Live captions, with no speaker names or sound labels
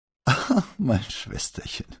Mein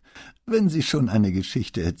Schwesterchen, wenn sie schon eine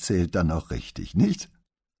Geschichte erzählt, dann auch richtig, nicht?«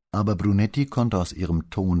 Aber Brunetti konnte aus ihrem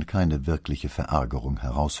Ton keine wirkliche Verärgerung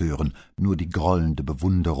heraushören, nur die grollende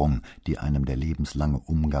Bewunderung, die einem der lebenslange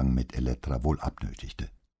Umgang mit Elettra wohl abnötigte.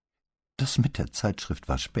 »Das mit der Zeitschrift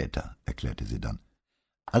war später«, erklärte sie dann.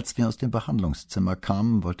 »Als wir aus dem Behandlungszimmer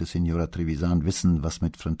kamen, wollte Signora Trevisan wissen, was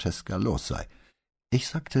mit Francesca los sei. Ich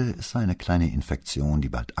sagte, es sei eine kleine Infektion, die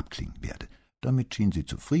bald abklingen werde. Damit schien sie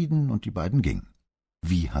zufrieden, und die beiden gingen.«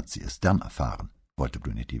 »Wie hat sie es dann erfahren?« wollte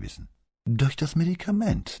Brunetti wissen. »Durch das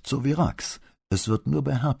Medikament, Zovirax. Es wird nur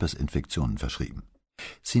bei Herpesinfektionen verschrieben.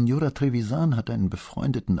 Signora Trevisan hat einen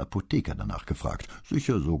befreundeten Apotheker danach gefragt,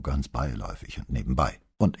 sicher so ganz beiläufig und nebenbei,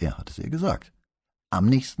 und er hat es ihr gesagt. Am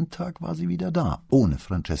nächsten Tag war sie wieder da, ohne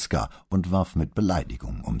Francesca, und warf mit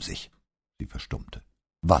Beleidigungen um sich.« Sie verstummte.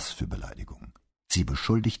 »Was für Beleidigungen?« »Sie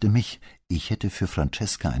beschuldigte mich, ich hätte für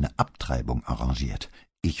Francesca eine Abtreibung arrangiert.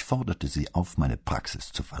 Ich forderte sie auf, meine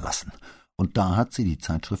Praxis zu verlassen. Und da hat sie die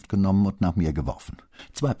Zeitschrift genommen und nach mir geworfen.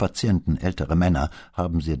 2 Patienten, ältere Männer,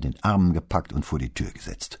 haben sie in den Armen gepackt und vor die Tür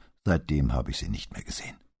gesetzt. Seitdem habe ich sie nicht mehr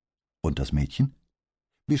gesehen.« »Und das Mädchen?«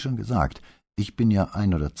 »Wie schon gesagt, ich bin ihr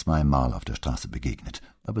 1 oder 2 Mal auf der Straße begegnet,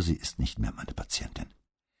 aber sie ist nicht mehr meine Patientin.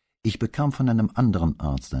 Ich bekam von einem anderen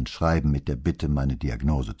Arzt ein Schreiben mit der Bitte, meine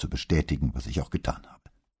Diagnose zu bestätigen, was ich auch getan habe.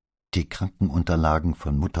 Die Krankenunterlagen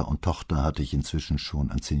von Mutter und Tochter hatte ich inzwischen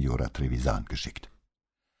schon an Signora Trevisan geschickt.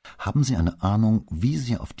 Haben Sie eine Ahnung, wie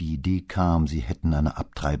sie auf die Idee kam, Sie hätten eine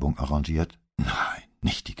Abtreibung arrangiert?« »Nein,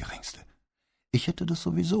 nicht die geringste. Ich hätte das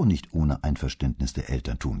sowieso nicht ohne Einverständnis der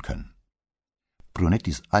Eltern tun können.«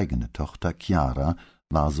 Brunettis eigene Tochter, Chiara,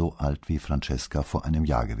 war so alt, wie Francesca vor einem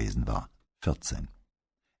Jahr gewesen war, 14.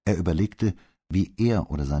 Er überlegte, wie er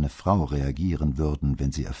oder seine Frau reagieren würden,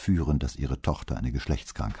 wenn sie erführen, dass ihre Tochter eine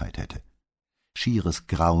Geschlechtskrankheit hätte. Schieres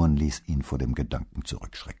Grauen ließ ihn vor dem Gedanken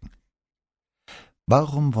zurückschrecken.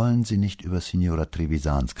 »Warum wollen Sie nicht über Signora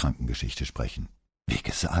Trevisans Krankengeschichte sprechen?« »Wie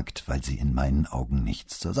gesagt, weil sie in meinen Augen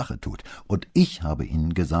nichts zur Sache tut. Und ich habe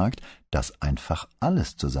Ihnen gesagt, dass einfach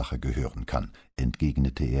alles zur Sache gehören kann«,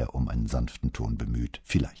 entgegnete er, um einen sanften Ton bemüht,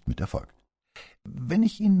 vielleicht mit Erfolg. »Wenn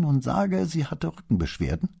ich Ihnen nun sage, sie hatte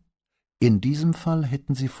Rückenbeschwerden? In diesem Fall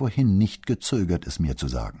hätten Sie vorhin nicht gezögert, es mir zu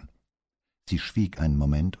sagen.« Sie schwieg einen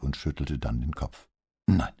Moment und schüttelte dann den Kopf.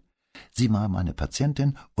 »Nein, sie war meine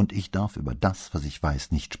Patientin, und ich darf über das, was ich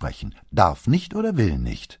weiß, nicht sprechen. Darf nicht oder will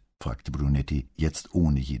nicht?« fragte Brunetti, jetzt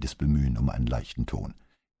ohne jedes Bemühen um einen leichten Ton.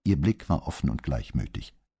 Ihr Blick war offen und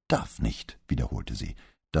gleichmütig. »Darf nicht«, wiederholte sie.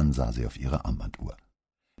 Dann sah sie auf ihre Armbanduhr.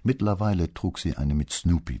 Mittlerweile trug sie eine mit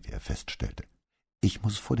Snoopy, wie er feststellte. »Ich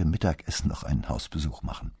muss vor dem Mittagessen noch einen Hausbesuch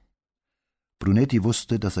machen.« Brunetti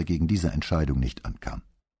wusste, dass er gegen diese Entscheidung nicht ankam.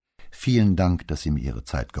 »Vielen Dank, dass Sie mir Ihre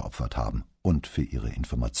Zeit geopfert haben und für Ihre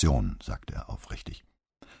Informationen«, sagte er aufrichtig.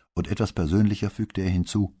 Und etwas persönlicher fügte er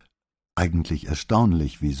hinzu, »Eigentlich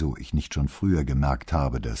erstaunlich, wieso ich nicht schon früher gemerkt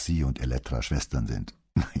habe, dass Sie und Elettra Schwestern sind.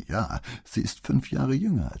 Ja, sie ist 5 Jahre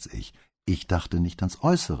jünger als ich. Ich dachte nicht ans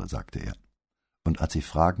Äußere«, sagte er. Und als sie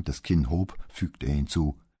fragend das Kinn hob, fügte er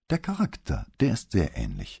hinzu, »Der Charakter, der ist sehr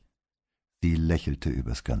ähnlich.« Sie lächelte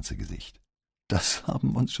übers ganze Gesicht. »Das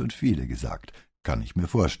haben uns schon viele gesagt. Kann ich mir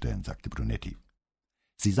vorstellen«, sagte Brunetti.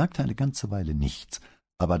 Sie sagte eine ganze Weile nichts,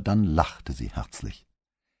 aber dann lachte sie herzlich.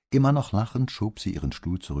 Immer noch lachend schob sie ihren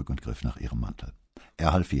Stuhl zurück und griff nach ihrem Mantel.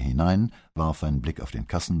 Er half ihr hinein, warf einen Blick auf den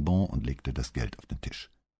Kassenbon und legte das Geld auf den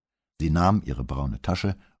Tisch. Sie nahm ihre braune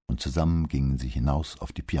Tasche, und zusammen gingen sie hinaus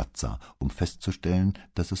auf die Piazza, um festzustellen,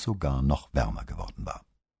 dass es sogar noch wärmer geworden war.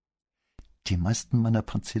 »Die meisten meiner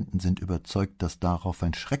Patienten sind überzeugt, dass darauf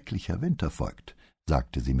ein schrecklicher Winter folgt«,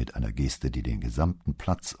 sagte sie mit einer Geste, die den gesamten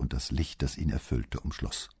Platz und das Licht, das ihn erfüllte,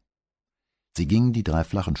 umschloss. Sie gingen die 3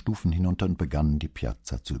 flachen Stufen hinunter und begannen, die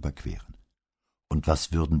Piazza zu überqueren. »Und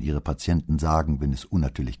was würden Ihre Patienten sagen, wenn es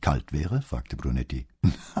unnatürlich kalt wäre?« fragte Brunetti.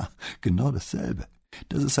 »Genau dasselbe.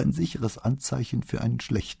 Dass es ein sicheres Anzeichen für einen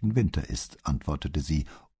schlechten Winter ist«, antwortete sie,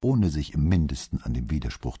 ohne sich im Mindesten an dem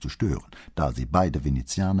Widerspruch zu stören. Da sie beide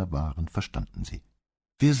Venezianer waren, verstanden sie.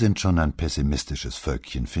 »Wir sind schon ein pessimistisches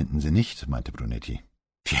Völkchen, finden Sie nicht?«, meinte Brunetti.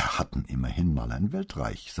 »Wir hatten immerhin mal ein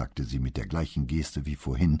Weltreich«, sagte sie mit der gleichen Geste wie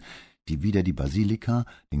vorhin, die wieder die Basilika,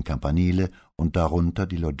 den Campanile und darunter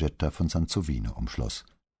die Loggia von Sansovino umschloss.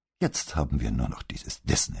 »Jetzt haben wir nur noch dieses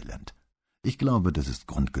Disneyland. Ich glaube, das ist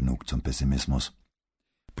Grund genug zum Pessimismus.«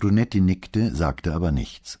 Brunetti nickte, sagte aber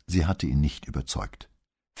nichts. Sie hatte ihn nicht überzeugt.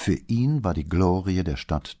 Für ihn war die Glorie der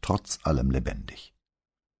Stadt trotz allem lebendig.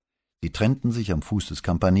 Sie trennten sich am Fuß des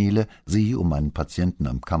Campanile, sie, um einen Patienten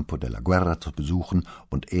am Campo della Guerra zu besuchen,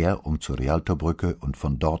 und er, um zur Rialtobrücke und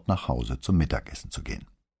von dort nach Hause zum Mittagessen zu gehen.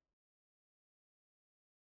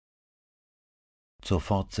 Zur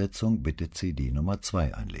Fortsetzung bitte CD Nummer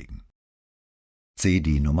 2 einlegen.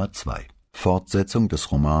 CD Nummer 2. Fortsetzung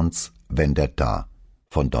des Romans Vendetta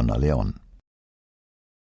von Donna Leon.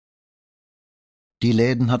 Die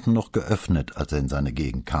Läden hatten noch geöffnet, als er in seine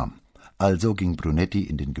Gegend kam. Also ging Brunetti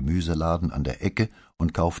in den Gemüseladen an der Ecke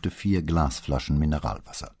und kaufte 4 Glasflaschen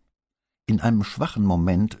Mineralwasser. In einem schwachen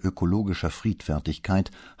Moment ökologischer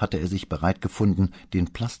Friedfertigkeit hatte er sich bereit gefunden,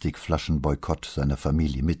 den Plastikflaschenboykott seiner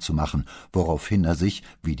Familie mitzumachen, woraufhin er sich,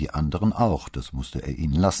 wie die anderen auch, das musste er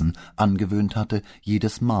ihnen lassen, angewöhnt hatte,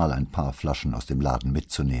 jedes Mal ein paar Flaschen aus dem Laden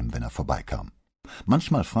mitzunehmen, wenn er vorbeikam.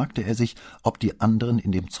 Manchmal fragte er sich, ob die anderen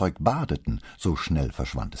in dem Zeug badeten, so schnell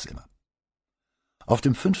verschwand es immer. Auf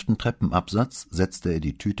dem 5. Treppenabsatz setzte er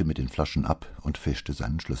die Tüte mit den Flaschen ab und fischte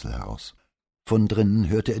seinen Schlüssel heraus. Von drinnen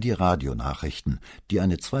hörte er die Radionachrichten, die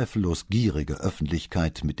eine zweifellos gierige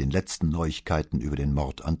Öffentlichkeit mit den letzten Neuigkeiten über den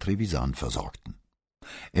Mord an Trevisan versorgten.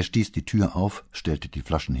 Er stieß die Tür auf, stellte die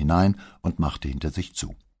Flaschen hinein und machte hinter sich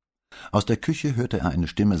zu. Aus der Küche hörte er eine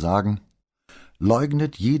Stimme sagen: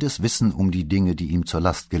 »Leugnet jedes Wissen um die Dinge, die ihm zur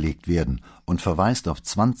Last gelegt werden, und verweist auf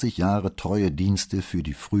 20 Jahre treue Dienste für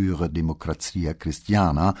die frühere Democrazia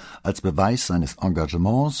Cristiana als Beweis seines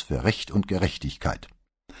Engagements für Recht und Gerechtigkeit.«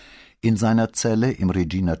 In seiner Zelle im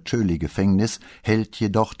Regina-Coeli-Gefängnis hält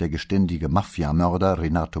jedoch der geständige Mafiamörder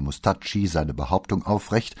Renato Mustacci seine Behauptung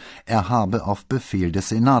aufrecht, er habe auf Befehl des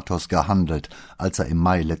Senators gehandelt, als er im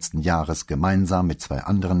Mai letzten Jahres gemeinsam mit 2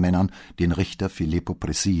 anderen Männern den Richter Filippo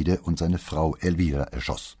Preside und seine Frau Elvira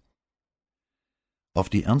erschoss. Auf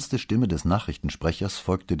die ernste Stimme des Nachrichtensprechers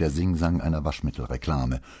folgte der Singsang einer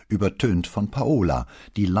Waschmittelreklame, übertönt von Paola,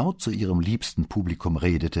 die laut zu ihrem liebsten Publikum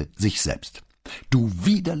redete, sich selbst. »Du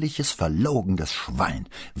widerliches, verlogenes Schwein,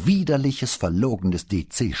 widerliches, verlogenes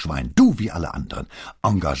DC-Schwein, du wie alle anderen.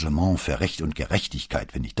 Engagement für Recht und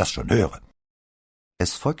Gerechtigkeit, wenn ich das schon höre.«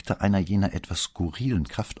 Es folgte einer jener etwas skurrilen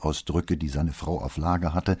Kraftausdrücke, die seine Frau auf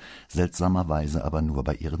Lager hatte, seltsamerweise aber nur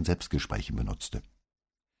bei ihren Selbstgesprächen benutzte.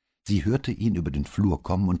 Sie hörte ihn über den Flur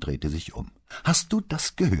kommen und drehte sich um. »Hast du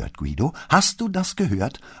das gehört, Guido? Hast du das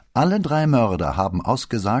gehört? Alle 3 Mörder haben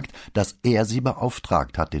ausgesagt, dass er sie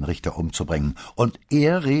beauftragt hat, den Richter umzubringen. Und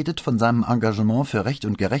er redet von seinem Engagement für Recht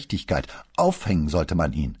und Gerechtigkeit. Aufhängen sollte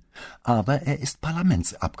man ihn. Aber er ist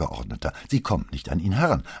Parlamentsabgeordneter. Sie kommt nicht an ihn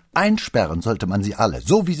heran. Einsperren sollte man sie alle,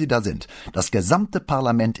 so wie sie da sind. Das gesamte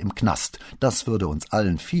Parlament im Knast. Das würde uns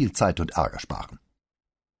allen viel Zeit und Ärger sparen.«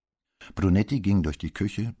 Brunetti ging durch die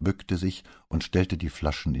Küche, bückte sich und stellte die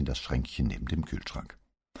Flaschen in das Schränkchen neben dem Kühlschrank.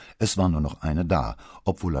 Es war nur noch eine da,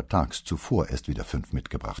 obwohl er tags zuvor erst wieder 5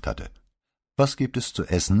 mitgebracht hatte. »Was gibt es zu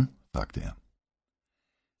essen?« fragte er.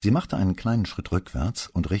 Sie machte einen kleinen Schritt rückwärts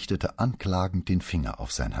und richtete anklagend den Finger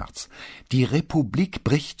auf sein Herz. »Die Republik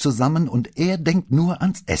bricht zusammen und er denkt nur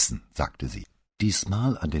ans Essen«, sagte sie,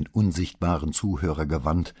 diesmal an den unsichtbaren Zuhörer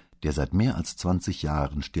gewandt, der seit mehr als 20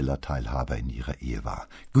 Jahren stiller Teilhaber in ihrer Ehe war.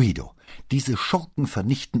 »Guido, diese Schurken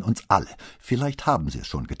vernichten uns alle. Vielleicht haben sie es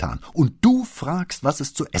schon getan. Und du fragst, was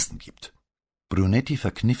es zu essen gibt.« Brunetti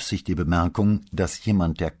verkniff sich die Bemerkung, dass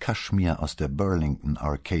jemand, der Kaschmir aus der Burlington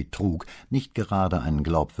Arcade trug, nicht gerade einen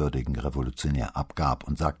glaubwürdigen Revolutionär abgab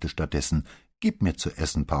und sagte stattdessen: »Gib mir zu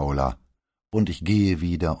essen, Paola, und ich gehe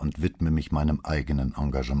wieder und widme mich meinem eigenen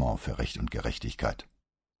Engagement für Recht und Gerechtigkeit.«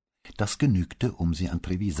 Das genügte, um sie an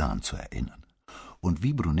Trevisan zu erinnern. Und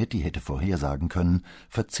wie Brunetti hätte vorhersagen können,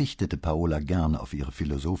 verzichtete Paola gerne auf ihre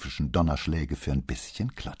philosophischen Donnerschläge für ein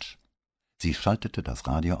bisschen Klatsch. Sie schaltete das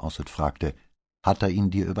Radio aus und fragte: »Hat er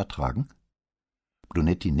ihn dir übertragen?«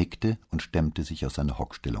 Brunetti nickte und stemmte sich aus seiner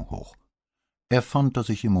Hockstellung hoch. Er fand, dass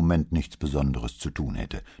ich im Moment nichts Besonderes zu tun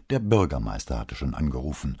hätte. Der Bürgermeister hatte schon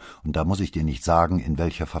angerufen, und da muss ich dir nicht sagen, in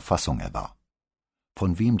welcher Verfassung er war.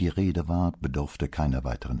 Von wem die Rede war, bedurfte keiner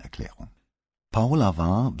weiteren Erklärung. Paola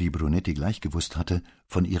war, wie Brunetti gleich gewusst hatte,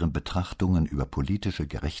 von ihren Betrachtungen über politische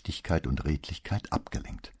Gerechtigkeit und Redlichkeit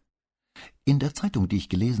abgelenkt. In der Zeitung, die ich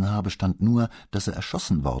gelesen habe, stand nur, dass er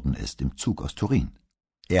erschossen worden ist im Zug aus Turin.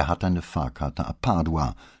 Er hat eine Fahrkarte ab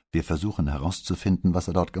Padua. Wir versuchen herauszufinden, was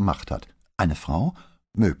er dort gemacht hat. Eine Frau?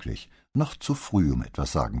 Möglich. Noch zu früh, um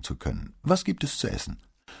etwas sagen zu können. Was gibt es zu essen?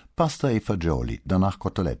 Pasta e fagioli, danach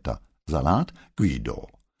Cotoletta. Salat? Guido.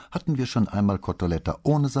 Hatten wir schon einmal Cotoletta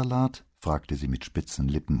ohne Salat? Fragte sie mit spitzen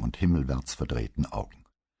Lippen und himmelwärts verdrehten Augen.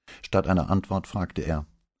 Statt einer Antwort fragte er: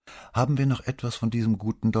 »Haben wir noch etwas von diesem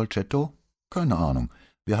guten Dolcetto?« »Keine Ahnung.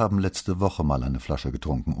 Wir haben letzte Woche mal eine Flasche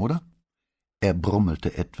getrunken, oder?« Er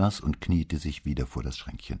brummelte etwas und kniete sich wieder vor das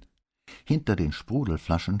Schränkchen. Hinter den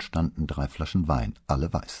Sprudelflaschen standen 3 Flaschen Wein,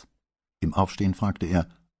 alle weiß. Im Aufstehen fragte er: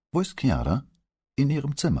 »Wo ist Chiara?« »In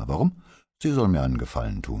ihrem Zimmer. Warum?« »Sie soll mir einen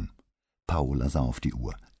Gefallen tun.« Paola sah auf die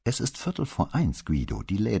Uhr. »Es ist 1:15, Guido,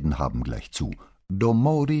 die Läden haben gleich zu.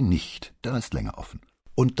 Domori nicht, der ist länger offen.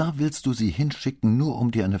 Und da willst du sie hinschicken, nur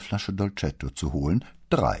um dir eine Flasche Dolcetto zu holen?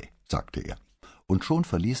 3, sagte er. Und schon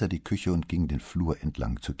verließ er die Küche und ging den Flur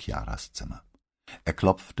entlang zu Chiaras Zimmer. Er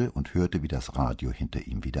klopfte und hörte, wie das Radio hinter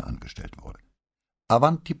ihm wieder angestellt wurde.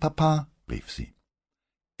 »Avanti, Papa«, rief sie.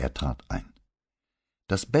 Er trat ein.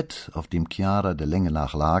 Das Bett, auf dem Chiara der Länge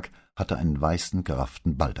nach lag, hatte einen weißen,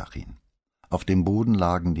 gerafften Baldachin. Auf dem Boden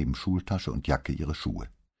lagen neben Schultasche und Jacke ihre Schuhe.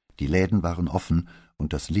 Die Läden waren offen,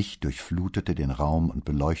 und das Licht durchflutete den Raum und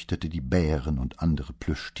beleuchtete die Bären und andere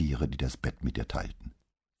Plüschtiere, die das Bett mit ihr teilten.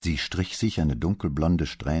 Sie strich sich eine dunkelblonde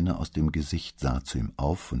Strähne aus dem Gesicht, sah zu ihm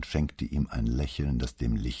auf und schenkte ihm ein Lächeln, das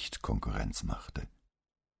dem Licht Konkurrenz machte.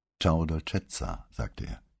 »Ciao, Dolcezza«, sagte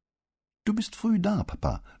er. »Du bist früh da,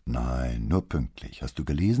 Papa.« »Nein, nur pünktlich. Hast du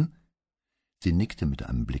gelesen?« Sie nickte mit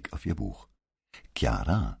einem Blick auf ihr Buch.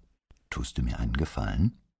 »Chiara, tust du mir einen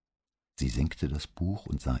Gefallen?« Sie senkte das Buch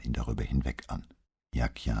und sah ihn darüber hinweg an. »Ja,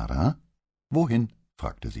 Chiara?« »Wohin?«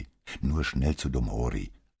 fragte sie. »Nur schnell zu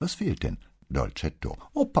Domori. Was fehlt denn?« »Dolcetto.«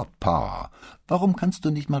 »Oh, Papa, warum kannst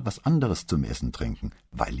du nicht mal was anderes zum Essen trinken?«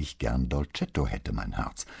 »Weil ich gern Dolcetto hätte, mein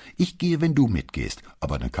Herz. Ich gehe, wenn du mitgehst,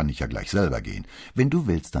 aber dann kann ich ja gleich selber gehen. Wenn du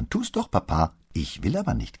willst, dann tu's doch, Papa.« »Ich will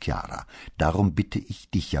aber nicht, Chiara. Darum bitte ich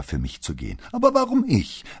dich ja, für mich zu gehen.« »Aber warum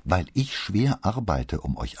ich?« »Weil ich schwer arbeite,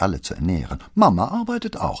 um euch alle zu ernähren. Mama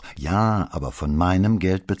arbeitet auch.« »Ja, aber von meinem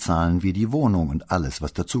Geld bezahlen wir die Wohnung und alles,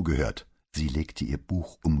 was dazugehört.« Sie legte ihr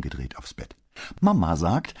Buch umgedreht aufs Bett. »Mama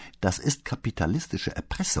sagt, das ist kapitalistische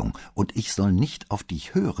Erpressung, und ich soll nicht auf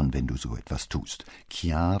dich hören, wenn du so etwas tust.«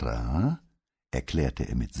 »Chiara«, erklärte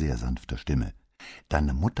er mit sehr sanfter Stimme,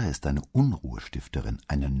 »deine Mutter ist eine Unruhestifterin,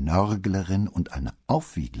 eine Nörglerin und eine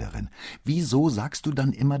Aufwieglerin. Wieso sagst du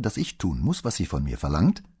dann immer, dass ich tun muss, was sie von mir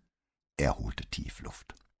verlangt?« Er holte tief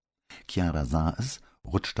Luft. Chiara sah es,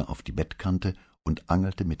 rutschte auf die Bettkante und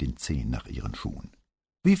angelte mit den Zehen nach ihren Schuhen.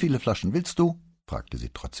 »Wie viele Flaschen willst du?« fragte sie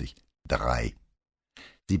trotzig. 3.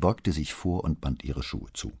 Sie beugte sich vor und band ihre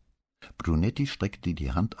Schuhe zu. Brunetti streckte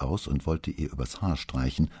die Hand aus und wollte ihr übers Haar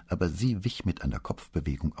streichen, aber sie wich mit einer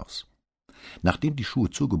Kopfbewegung aus. Nachdem die Schuhe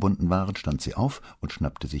zugebunden waren, stand sie auf und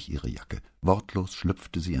schnappte sich ihre Jacke. Wortlos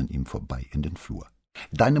schlüpfte sie an ihm vorbei in den Flur.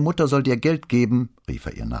 »Deine Mutter soll dir Geld geben«, rief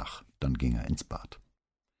er ihr nach. Dann ging er ins Bad.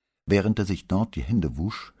 Während er sich dort die Hände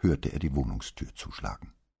wusch, hörte er die Wohnungstür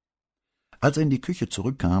zuschlagen. Als er in die Küche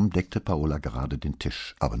zurückkam, deckte Paola gerade den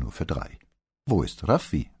Tisch, aber nur für 3. »Wo ist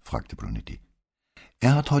Raffi?« fragte Brunetti.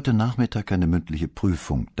 »Er hat heute Nachmittag eine mündliche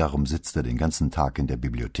Prüfung, darum sitzt er den ganzen Tag in der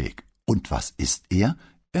Bibliothek.« »Und was isst er?«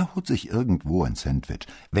 »Er holt sich irgendwo ein Sandwich.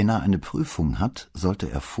 Wenn er eine Prüfung hat, sollte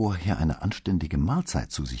er vorher eine anständige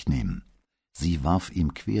Mahlzeit zu sich nehmen.« Sie warf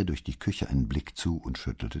ihm quer durch die Küche einen Blick zu und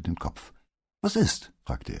schüttelte den Kopf. »Was ist?«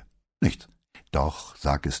 fragte er. »Nichts.« »Doch,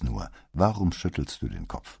 sag es nur. Warum schüttelst du den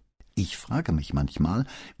Kopf?« »Ich frage mich manchmal,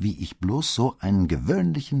 wie ich bloß so einen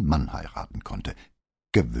gewöhnlichen Mann heiraten konnte.«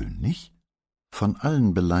 »Gewöhnlich?« Von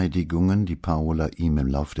allen Beleidigungen, die Paola ihm im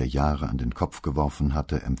Lauf der Jahre an den Kopf geworfen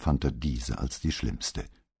hatte, empfand er diese als die schlimmste.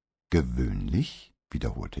 »Gewöhnlich?«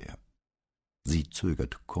 wiederholte er. Sie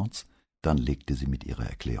zögerte kurz, dann legte sie mit ihrer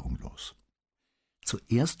Erklärung los.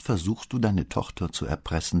 »Zuerst versuchst du, deine Tochter zu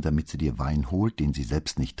erpressen, damit sie dir Wein holt, den sie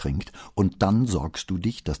selbst nicht trinkt, und dann sorgst du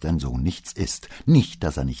dich, dass dein Sohn nichts isst. Nicht,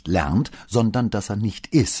 dass er nicht lernt, sondern dass er nicht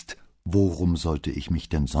isst. Worum sollte ich mich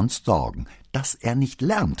denn sonst sorgen? Dass er nicht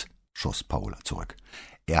lernt«, schoss Paola zurück.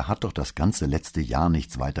 »Er hat doch das ganze letzte Jahr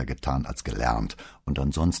nichts weiter getan als gelernt und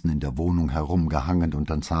ansonsten in der Wohnung herumgehangen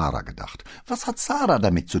und an Sarah gedacht. Was hat Sarah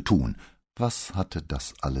damit zu tun?« »Was hatte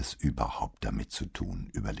das alles überhaupt damit zu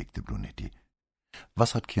tun?«, überlegte Brunetti.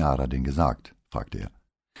 »Was hat Chiara denn gesagt?« fragte er.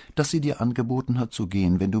 »Dass sie dir angeboten hat zu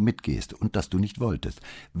gehen, wenn du mitgehst, und dass du nicht wolltest.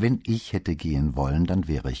 Wenn ich hätte gehen wollen, dann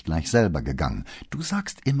wäre ich gleich selber gegangen. Du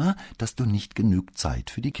sagst immer, dass du nicht genug Zeit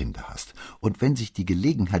für die Kinder hast, und wenn sich die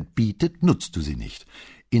Gelegenheit bietet, nutzt du sie nicht.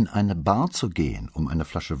 In eine Bar zu gehen, um eine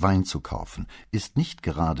Flasche Wein zu kaufen, ist nicht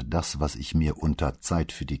gerade das, was ich mir unter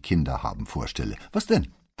Zeit für die Kinder haben vorstelle. Was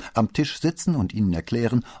denn? Am Tisch sitzen und ihnen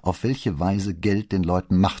erklären, auf welche Weise Geld den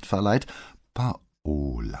Leuten Macht verleiht?«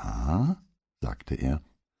 »Paola«, sagte er,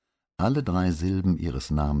 alle 3 Silben ihres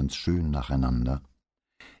Namens schön nacheinander.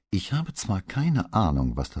 »Ich habe zwar keine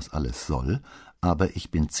Ahnung, was das alles soll, aber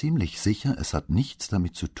ich bin ziemlich sicher, es hat nichts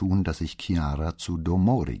damit zu tun, dass ich Chiara zu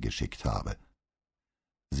Domori geschickt habe.«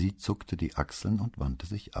 Sie zuckte die Achseln und wandte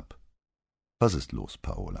sich ab. »Was ist los,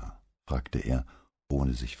 Paola?« fragte er,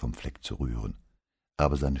 ohne sich vom Fleck zu rühren,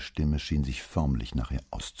 aber seine Stimme schien sich förmlich nach ihr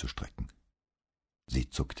auszustrecken. Sie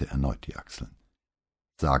zuckte erneut die Achseln.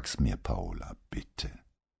 »Sag's mir, Paola, bitte.«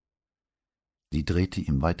 Sie drehte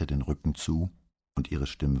ihm weiter den Rücken zu, und ihre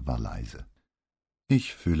Stimme war leise.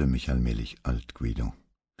 »Ich fühle mich allmählich alt, Guido.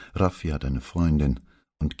 Raffi hat eine Freundin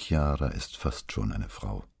und Chiara ist fast schon eine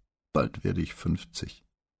Frau. Bald werde ich 50.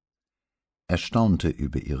 Er staunte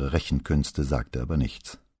über ihre Rechenkünste, sagte aber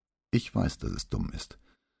nichts. »Ich weiß, dass es dumm ist,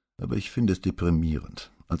 aber ich finde es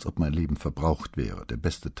deprimierend, als ob mein Leben verbraucht wäre, der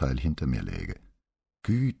beste Teil hinter mir läge.«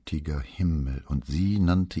 Gütiger Himmel, und sie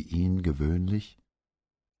nannte ihn gewöhnlich?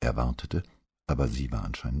 Er wartete, aber sie war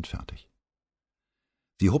anscheinend fertig.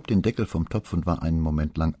 Sie hob den Deckel vom Topf und war einen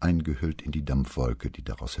Moment lang eingehüllt in die Dampfwolke, die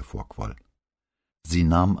daraus hervorquoll. Sie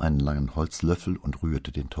nahm einen langen Holzlöffel und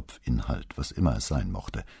rührte den Topfinhalt, was immer es sein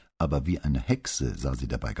mochte, aber wie eine Hexe sah sie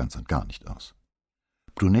dabei ganz und gar nicht aus.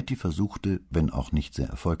 Brunetti versuchte, wenn auch nicht sehr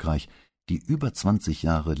erfolgreich, die über 20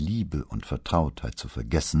 Jahre Liebe und Vertrautheit zu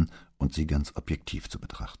vergessen und sie ganz objektiv zu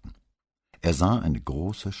betrachten. Er sah eine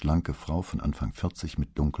große, schlanke Frau von Anfang 40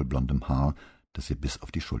 mit dunkelblondem Haar, das ihr bis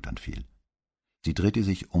auf die Schultern fiel. Sie drehte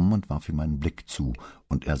sich um und warf ihm einen Blick zu,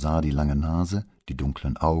 und er sah die lange Nase, die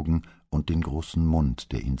dunklen Augen und den großen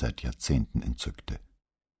Mund, der ihn seit Jahrzehnten entzückte.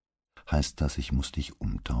 »Heißt das, ich muß dich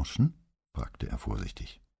umtauschen?« fragte er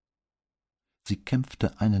vorsichtig. Sie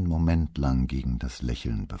kämpfte einen Moment lang gegen das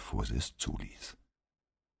Lächeln, bevor sie es zuließ.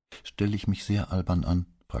 »Stelle ich mich sehr albern an?«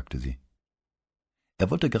 fragte sie. Er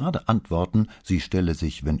wollte gerade antworten, sie stelle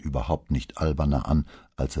sich, wenn überhaupt, nicht alberner an,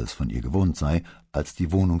 als er es von ihr gewohnt sei, als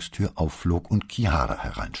die Wohnungstür aufflog und Chiara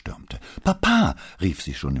hereinstürmte. »Papa«, rief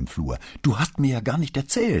sie schon im Flur, »du hast mir ja gar nicht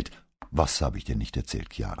erzählt.« »Was habe ich dir nicht erzählt,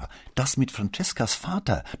 Chiara?« »Das mit Francescas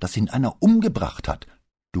Vater, dass ihn einer umgebracht hat.«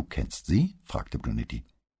 »Du kennst sie?« fragte Brunetti.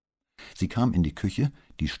 Sie kam in die Küche,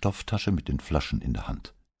 die Stofftasche mit den Flaschen in der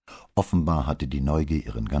Hand. Offenbar hatte die Neugier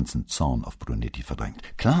ihren ganzen Zorn auf Brunetti verdrängt.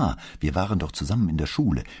 »Klar, wir waren doch zusammen in der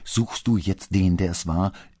Schule. Suchst du jetzt den, der es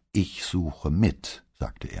war?« »Ich suche mit«,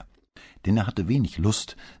 sagte er. Denn er hatte wenig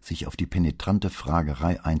Lust, sich auf die penetrante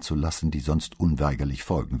Fragerei einzulassen, die sonst unweigerlich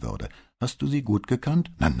folgen würde. »Hast du sie gut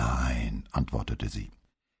gekannt?« »Nein«, antwortete sie.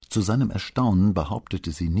 Zu seinem Erstaunen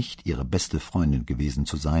behauptete sie nicht, ihre beste Freundin gewesen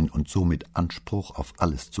zu sein und somit Anspruch auf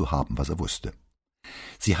alles zu haben, was er wusste.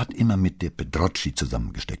 Sie hat immer mit der Pedrocci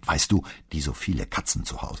zusammengesteckt, weißt du, die so viele Katzen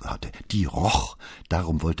zu Hause hatte. Die roch,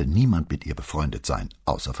 darum wollte niemand mit ihr befreundet sein,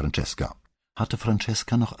 außer Francesca. Hatte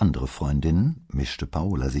Francesca noch andere Freundinnen, mischte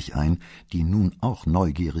Paola sich ein, die nun auch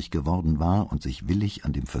neugierig geworden war und sich willig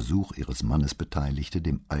an dem Versuch ihres Mannes beteiligte,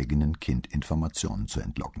 dem eigenen Kind Informationen zu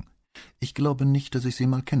entlocken. »Ich glaube nicht, dass ich sie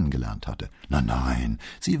mal kennengelernt hatte.« »Nein,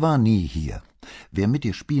 sie war nie hier. Wer mit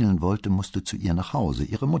ihr spielen wollte, musste zu ihr nach Hause.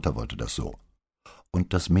 Ihre Mutter wollte das so.«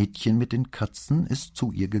 »Und das Mädchen mit den Katzen ist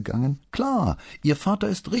zu ihr gegangen?« »Klar, ihr Vater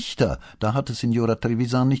ist Richter. Da hatte Signora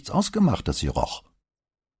Trevisan nichts ausgemacht, dass sie roch.«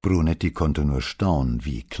 Brunetti konnte nur staunen,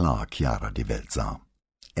 wie klar Chiara die Welt sah.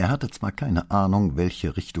 Er hatte zwar keine Ahnung,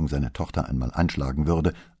 welche Richtung seine Tochter einmal einschlagen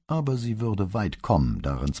würde, aber sie würde weit kommen,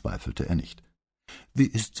 daran zweifelte er nicht. »Wie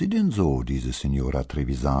ist sie denn so, diese Signora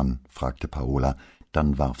Trevisan?« fragte Paola,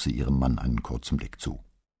 dann warf sie ihrem Mann einen kurzen Blick zu.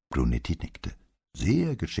 Brunetti nickte.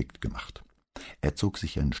 »Sehr geschickt gemacht.« Er zog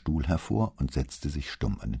sich einen Stuhl hervor und setzte sich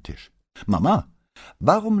stumm an den Tisch. »Mama,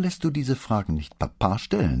 warum lässt du diese Fragen nicht Papa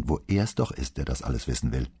stellen, wo er es doch ist, der das alles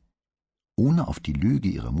wissen will?« Ohne auf die Lüge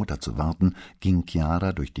ihrer Mutter zu warten, ging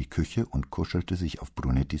Chiara durch die Küche und kuschelte sich auf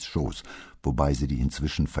Brunettis Schoß, wobei sie die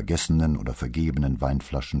inzwischen vergessenen oder vergebenen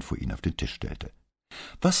Weinflaschen vor ihn auf den Tisch stellte.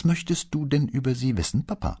 »Was möchtest du denn über sie wissen,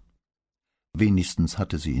 Papa?« Wenigstens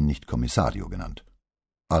hatte sie ihn nicht Kommissario genannt.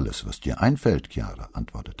 »Alles, was dir einfällt, Chiara«,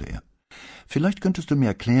 antwortete er. »Vielleicht könntest du mir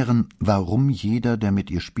erklären, warum jeder, der mit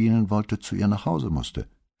ihr spielen wollte, zu ihr nach Hause musste.«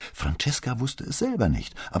 Francesca wusste es selber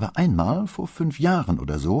nicht, aber einmal, vor 5 Jahren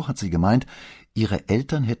oder so, hat sie gemeint, ihre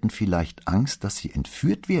Eltern hätten vielleicht Angst, dass sie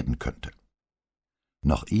entführt werden könnte.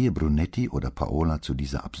 Noch ehe Brunetti oder Paola zu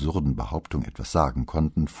dieser absurden Behauptung etwas sagen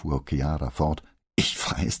konnten, fuhr Chiara fort: »Ich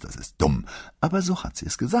weiß, das ist dumm, aber so hat sie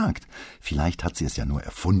es gesagt. Vielleicht hat sie es ja nur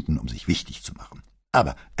erfunden, um sich wichtig zu machen.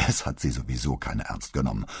 Aber es hat sie sowieso keiner ernst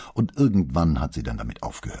genommen, und irgendwann hat sie dann damit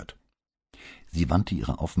aufgehört.« Sie wandte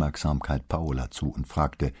ihre Aufmerksamkeit Paola zu und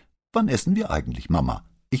fragte: »Wann essen wir eigentlich, Mama?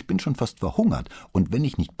 Ich bin schon fast verhungert, und wenn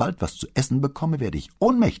ich nicht bald was zu essen bekomme, werde ich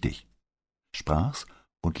ohnmächtig.« Sprach's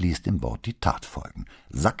und ließ dem Wort die Tat folgen,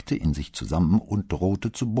 sackte in sich zusammen und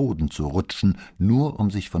drohte zu Boden zu rutschen, nur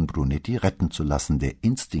um sich von Brunetti retten zu lassen, der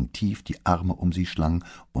instinktiv die Arme um sie schlang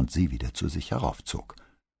und sie wieder zu sich heraufzog.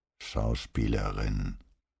 »Schauspielerin«,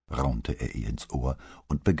 raunte er ihr ins Ohr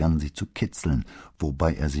und begann sie zu kitzeln,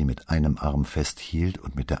 wobei er sie mit einem Arm festhielt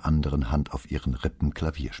und mit der anderen Hand auf ihren Rippen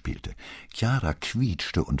Klavier spielte. Chiara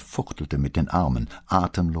quietschte und fuchtelte mit den Armen,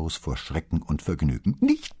 atemlos vor Schrecken und Vergnügen.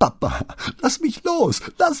 »Nicht, Papa! Lass mich los!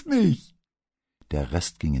 Lass mich!« Der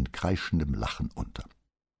Rest ging in kreischendem Lachen unter.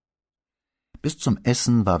 Bis zum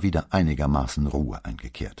Essen war wieder einigermaßen Ruhe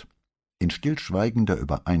eingekehrt. In stillschweigender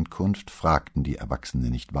Übereinkunft fragten die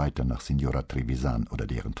Erwachsenen nicht weiter nach Signora Trevisan oder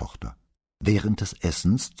deren Tochter. Während des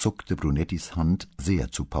Essens zuckte Brunettis Hand,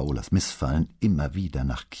 sehr zu Paolas Missfallen, immer wieder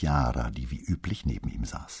nach Chiara, die wie üblich neben ihm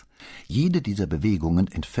saß. Jede dieser Bewegungen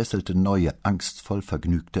entfesselte neue, angstvoll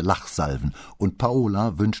vergnügte Lachsalven, und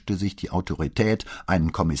Paola wünschte sich die Autorität,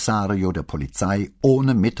 einen Kommissario der Polizei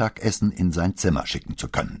ohne Mittagessen in sein Zimmer schicken zu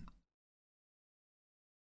können.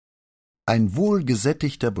 Ein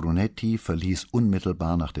wohlgesättigter Brunetti verließ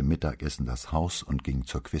unmittelbar nach dem Mittagessen das Haus und ging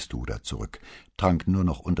zur Questura zurück, trank nur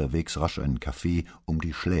noch unterwegs rasch einen Kaffee, um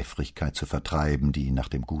die Schläfrigkeit zu vertreiben, die ihn nach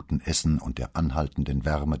dem guten Essen und der anhaltenden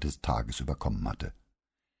Wärme des Tages überkommen hatte.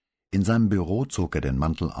 In seinem Büro zog er den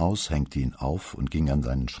Mantel aus, hängte ihn auf und ging an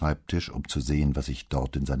seinen Schreibtisch, um zu sehen, was sich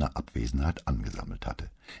dort in seiner Abwesenheit angesammelt hatte.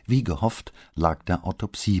 Wie gehofft lag der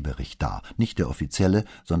Autopsiebericht da, nicht der offizielle,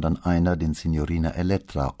 sondern einer, den Signorina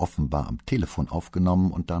Elettra offenbar am Telefon aufgenommen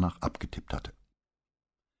und danach abgetippt hatte.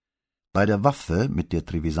 Bei der Waffe, mit der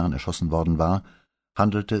Trevisan erschossen worden war,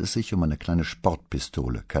 handelte es sich um eine kleine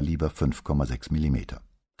Sportpistole, Kaliber 5,6 mm.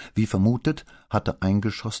 Wie vermutet, hatte ein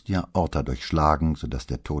Geschoss die Aorta durchschlagen, so dass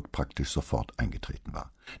der Tod praktisch sofort eingetreten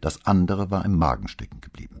war. Das andere war im Magen stecken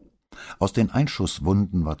geblieben. Aus den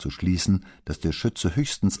Einschusswunden war zu schließen, dass der Schütze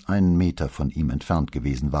höchstens 1 Meter von ihm entfernt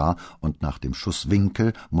gewesen war, und nach dem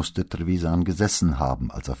Schusswinkel musste Trevisan gesessen haben,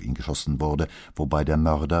 als auf ihn geschossen wurde, wobei der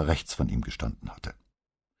Mörder rechts von ihm gestanden hatte.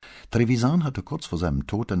 Trevisan hatte kurz vor seinem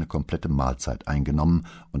Tod eine komplette Mahlzeit eingenommen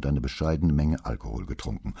und eine bescheidene Menge Alkohol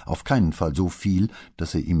getrunken, auf keinen Fall so viel,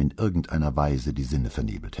 dass er ihm in irgendeiner Weise die Sinne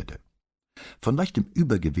vernebelt hätte. Von leichtem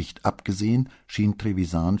Übergewicht abgesehen, schien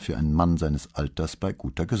Trevisan für einen Mann seines Alters bei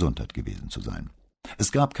guter Gesundheit gewesen zu sein.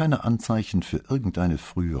 Es gab keine Anzeichen für irgendeine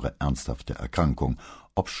frühere ernsthafte Erkrankung,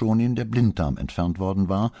 obschon ihm der Blinddarm entfernt worden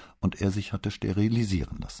war und er sich hatte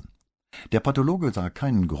sterilisieren lassen. Der Pathologe sah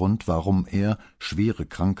keinen Grund, warum er, schwere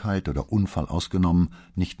Krankheit oder Unfall ausgenommen,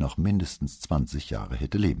 nicht noch mindestens 20 Jahre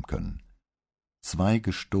hätte leben können. 2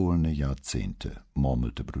 gestohlene Jahrzehnte,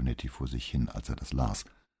 murmelte Brunetti vor sich hin, als er das las,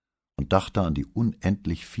 und dachte an die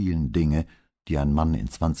unendlich vielen Dinge, die ein Mann in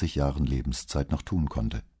 20 Jahren Lebenszeit noch tun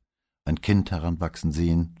konnte. Ein Kind heranwachsen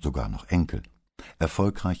sehen, sogar noch Enkel,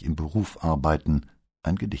 erfolgreich im Beruf arbeiten,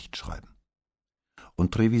 ein Gedicht schreiben.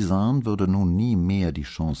 Und Trevisan würde nun nie mehr die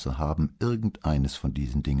Chance haben, irgendeines von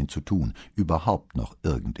diesen Dingen zu tun, überhaupt noch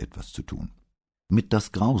irgendetwas zu tun. Mit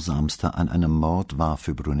das Grausamste an einem Mord war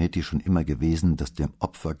für Brunetti schon immer gewesen, dass dem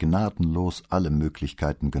Opfer gnadenlos alle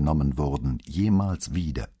Möglichkeiten genommen wurden, jemals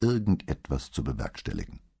wieder irgendetwas zu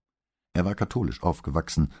bewerkstelligen. Er war katholisch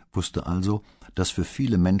aufgewachsen, wusste also, dass für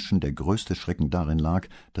viele Menschen der größte Schrecken darin lag,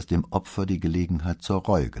 dass dem Opfer die Gelegenheit zur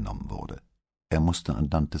Reue genommen wurde. Er musste an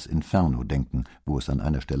Dantes Inferno denken, wo es an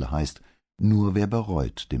einer Stelle heißt, »Nur wer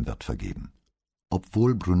bereut, dem wird vergeben«.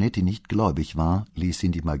 Obwohl Brunetti nicht gläubig war, ließ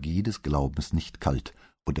ihn die Magie des Glaubens nicht kalt,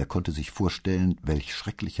 und er konnte sich vorstellen, welch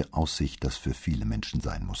schreckliche Aussicht das für viele Menschen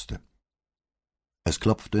sein musste. Es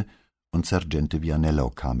klopfte, und Sergeante Vianello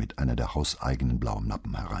kam mit einer der hauseigenen blauen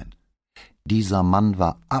Lappen herein. »Dieser Mann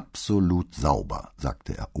war absolut sauber«,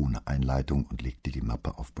 sagte er ohne Einleitung und legte die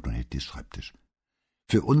Mappe auf Brunettis Schreibtisch.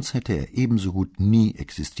 Für uns hätte er ebenso gut nie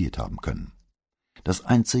existiert haben können. Das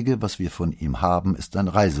Einzige, was wir von ihm haben, ist ein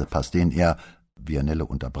Reisepass, den er, Vianello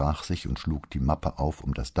unterbrach sich und schlug die Mappe auf,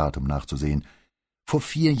 um das Datum nachzusehen, vor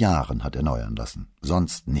 4 Jahren hat erneuern lassen,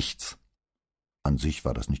 sonst nichts. An sich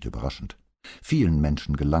war das nicht überraschend. Vielen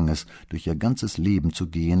Menschen gelang es, durch ihr ganzes Leben zu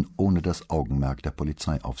gehen, ohne das Augenmerk der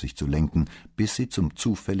Polizei auf sich zu lenken, bis sie zum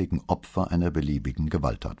zufälligen Opfer einer beliebigen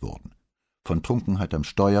Gewalttat wurden. Von Trunkenheit am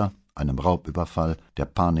Steuer, einem Raubüberfall, der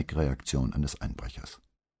Panikreaktion eines Einbrechers.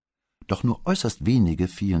 Doch nur äußerst wenige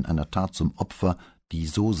fielen einer Tat zum Opfer, die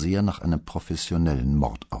so sehr nach einem professionellen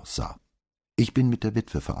Mord aussah. »Ich bin mit der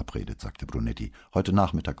Witwe verabredet«, sagte Brunetti, »heute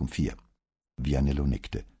Nachmittag um 4. Vianello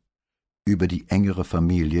nickte. »Über die engere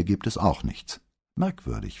Familie gibt es auch nichts.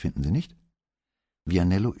 Merkwürdig, finden Sie nicht?«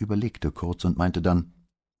 Vianello überlegte kurz und meinte dann,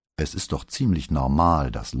 »Es ist doch ziemlich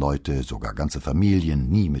normal, dass Leute, sogar ganze Familien,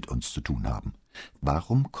 nie mit uns zu tun haben.«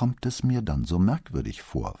 »Warum kommt es mir dann so merkwürdig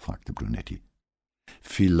vor?« fragte Brunetti.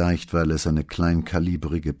 »Vielleicht, weil es eine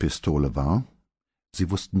kleinkalibrige Pistole war?« Sie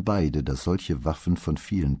wussten beide, dass solche Waffen von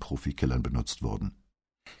vielen Profikillern benutzt wurden.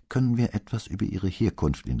 »Können wir etwas über Ihre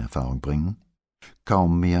Herkunft in Erfahrung bringen?«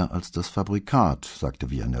 »Kaum mehr als das Fabrikat«, sagte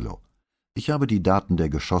Vianello. »Ich habe die Daten der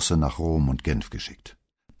Geschosse nach Rom und Genf geschickt.«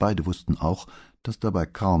 Beide wussten auch, dass dabei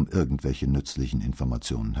kaum irgendwelche nützlichen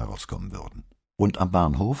Informationen herauskommen würden. »Und am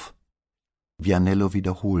Bahnhof?« Vianello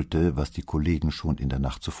wiederholte, was die Kollegen schon in der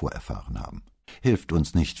Nacht zuvor erfahren haben. »Hilft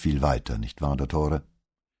uns nicht viel weiter, nicht wahr, Dottore?«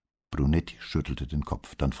 Brunetti schüttelte den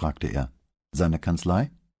Kopf. Dann fragte er, »Seine Kanzlei?«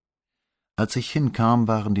 Als ich hinkam,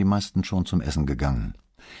 waren die meisten schon zum Essen gegangen.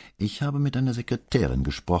 Ich habe mit einer Sekretärin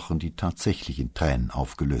gesprochen, die tatsächlich in Tränen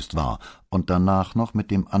aufgelöst war, und danach noch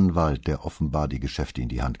mit dem Anwalt, der offenbar die Geschäfte in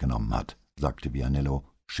die Hand genommen hat«, sagte Vianello,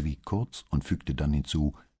 schwieg kurz und fügte dann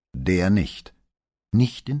hinzu, »der nicht.«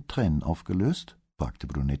 »Nicht in Tränen aufgelöst?« fragte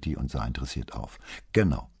Brunetti und sah interessiert auf.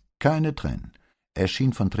 »Genau, keine Tränen. Er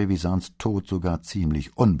schien von Trevisans Tod sogar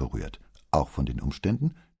ziemlich unberührt. Auch von den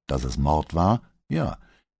Umständen, dass es Mord war, ja,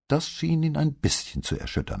 das schien ihn ein bisschen zu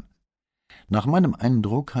erschüttern. Nach meinem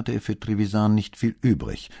Eindruck hatte er für Trevisan nicht viel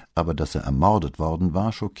übrig, aber dass er ermordet worden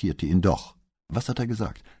war, schockierte ihn doch. Was hat er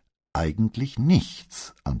gesagt? »Eigentlich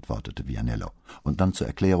nichts«, antwortete Vianello, und dann zur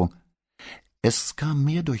Erklärung, »es kam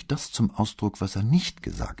mehr durch das zum Ausdruck, was er nicht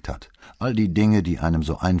gesagt hat. All die Dinge, die einem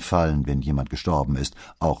so einfallen, wenn jemand gestorben ist,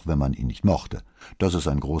 auch wenn man ihn nicht mochte. Dass es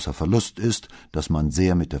ein großer Verlust ist, dass man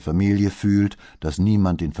sehr mit der Familie fühlt, dass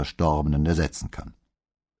niemand den Verstorbenen ersetzen kann.«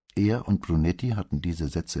 Er und Brunetti hatten diese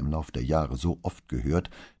Sätze im Lauf der Jahre so oft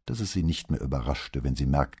gehört, dass es sie nicht mehr überraschte, wenn sie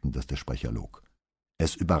merkten, dass der Sprecher log.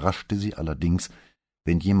 Es überraschte sie allerdings,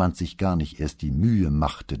 wenn jemand sich gar nicht erst die Mühe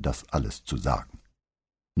machte, das alles zu sagen.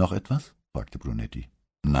 »Noch etwas?« fragte Brunetti.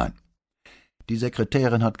 »Nein. Die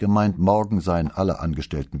Sekretärin hat gemeint, morgen seien alle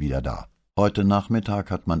Angestellten wieder da. Heute Nachmittag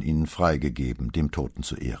hat man ihnen freigegeben, dem Toten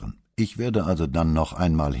zu ehren. Ich werde also dann noch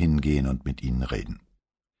einmal hingehen und mit ihnen reden.«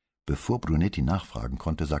 Bevor Brunetti nachfragen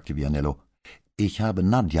konnte, sagte Vianello, »Ich habe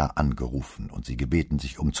Nadja angerufen und sie gebeten,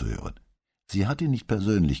 sich umzuhören. Sie hat ihn nicht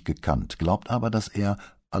persönlich gekannt, glaubt aber, dass er,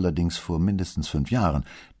 allerdings vor mindestens 5 Jahren,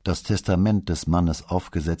 das Testament des Mannes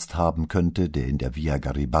aufgesetzt haben könnte, der in der Via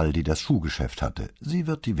Garibaldi das Schuhgeschäft hatte. Sie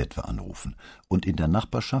wird die Witwe anrufen, und in der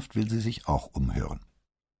Nachbarschaft will sie sich auch umhören.«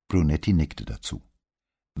 Brunetti nickte dazu.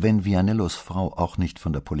 Wenn Vianellos Frau auch nicht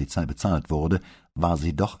von der Polizei bezahlt wurde, war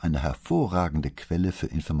sie doch eine hervorragende Quelle für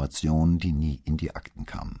Informationen, die nie in die Akten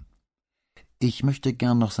kamen. »Ich möchte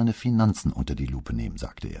gern noch seine Finanzen unter die Lupe nehmen«,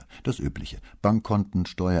 sagte er, »das Übliche, Bankkonten,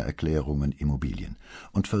 Steuererklärungen, Immobilien.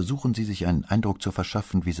 Und versuchen Sie sich einen Eindruck zu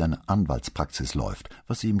verschaffen, wie seine Anwaltspraxis läuft,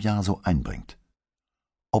 was sie im Jahr so einbringt.«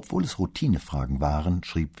 Obwohl es Routinefragen waren,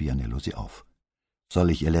 schrieb Vianello sie auf.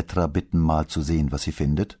 »Soll ich Elettra bitten, mal zu sehen, was sie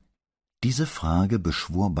findet?« Diese Frage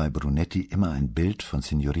beschwor bei Brunetti immer ein Bild von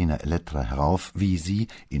Signorina Elettra herauf, wie sie,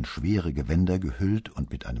 in schwere Gewänder gehüllt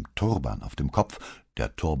und mit einem Turban auf dem Kopf,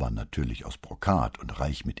 der Turban natürlich aus Brokat und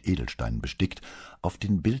reich mit Edelsteinen bestickt, auf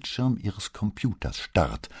den Bildschirm ihres Computers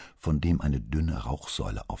starrt, von dem eine dünne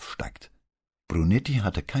Rauchsäule aufsteigt. Brunetti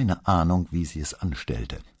hatte keine Ahnung, wie sie es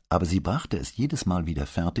anstellte, aber sie brachte es jedes Mal wieder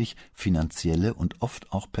fertig, finanzielle und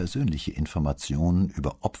oft auch persönliche Informationen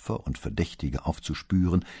über Opfer und Verdächtige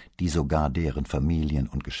aufzuspüren, die sogar deren Familien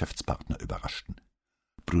und Geschäftspartner überraschten.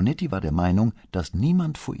 Brunetti war der Meinung, dass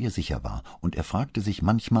niemand vor ihr sicher war, und er fragte sich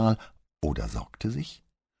manchmal, oder sorgte sich,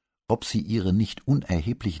 ob sie ihre nicht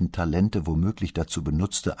unerheblichen Talente womöglich dazu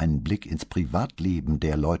benutzte, einen Blick ins Privatleben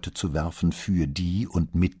der Leute zu werfen, für die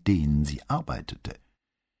und mit denen sie arbeitete.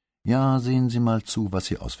 Ja, sehen Sie mal zu, was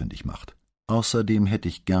sie ausfindig macht. Außerdem hätte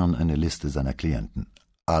ich gern eine Liste seiner Klienten.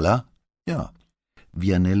 Aller? Ja.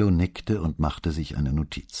 Vianello nickte und machte sich eine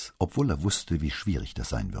Notiz, obwohl er wusste, wie schwierig das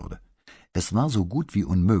sein würde. Es war so gut wie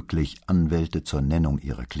unmöglich, Anwälte zur Nennung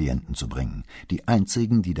ihrer Klienten zu bringen. Die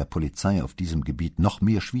einzigen, die der Polizei auf diesem Gebiet noch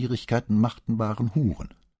mehr Schwierigkeiten machten, waren Huren.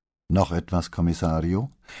 »Noch etwas,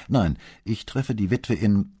 Kommissario?« »Nein, ich treffe die Witwe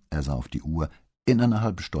er sah auf die Uhr, in einer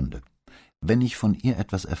halben Stunde. Wenn ich von ihr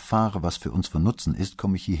etwas erfahre, was für uns von Nutzen ist,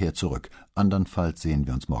 komme ich hierher zurück. Andernfalls sehen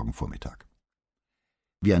wir uns morgen Vormittag.«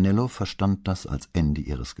 Vianello verstand das als Ende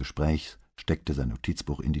ihres Gesprächs, steckte sein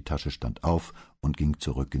Notizbuch in die Tasche, stand auf und ging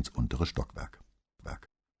zurück ins untere Stockwerk.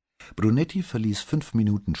 Brunetti verließ 5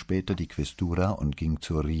 Minuten später die Questura und ging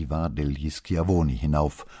zur Riva degli Schiavoni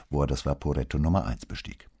hinauf, wo er das Vaporetto Nummer 1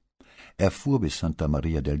 bestieg. Er fuhr bis Santa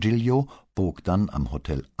Maria del Giglio, bog dann am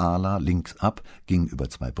Hotel Ala links ab, ging über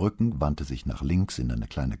 2 Brücken, wandte sich nach links in eine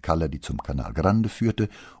kleine Calle, die zum Canal Grande führte,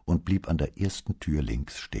 und blieb an der ersten Tür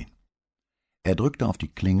links stehen. Er drückte auf die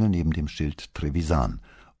Klingel neben dem Schild Trevisan,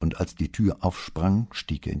 und als die Tür aufsprang,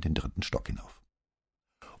 stieg er in den 3. Stock hinauf.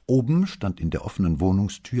 Oben stand in der offenen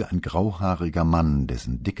Wohnungstür ein grauhaariger Mann,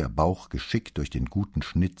 dessen dicker Bauch geschickt durch den guten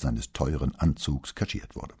Schnitt seines teuren Anzugs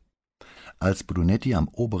kaschiert wurde. Als Brunetti am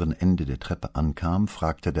oberen Ende der Treppe ankam,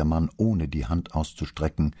 fragte der Mann, ohne die Hand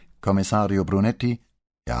auszustrecken, »Kommissario Brunetti?«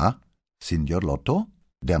 »Ja, Signor Lotto?«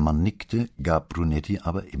 Der Mann nickte, gab Brunetti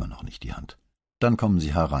aber immer noch nicht die Hand. »Dann kommen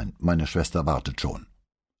Sie herein, meine Schwester wartet schon.«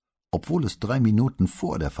 Obwohl es 3 Minuten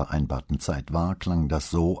vor der vereinbarten Zeit war, klang das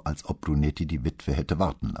so, als ob Brunetti die Witwe hätte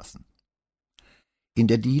warten lassen. In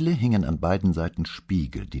der Diele hingen an beiden Seiten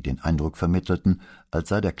Spiegel, die den Eindruck vermittelten, als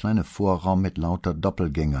sei der kleine Vorraum mit lauter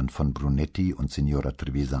Doppelgängern von Brunetti und Signora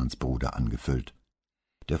Trevisans Bruder angefüllt.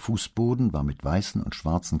 Der Fußboden war mit weißen und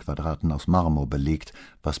schwarzen Quadraten aus Marmor belegt,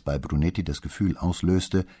 was bei Brunetti das Gefühl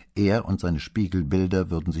auslöste, er und seine Spiegelbilder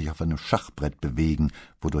würden sich auf einem Schachbrett bewegen,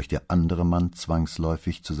 wodurch der andere Mann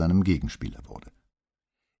zwangsläufig zu seinem Gegenspieler wurde.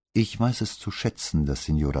 »Ich weiß es zu schätzen, dass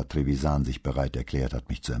Signora Trevisan sich bereit erklärt hat,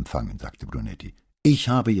 mich zu empfangen«, sagte Brunetti. »Ich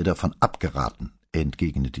habe ihr davon abgeraten«,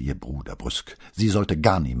 entgegnete ihr Bruder brüsk. »Sie sollte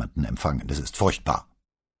gar niemanden empfangen, das ist furchtbar.«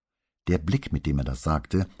 Der Blick, mit dem er das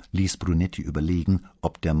sagte, ließ Brunetti überlegen,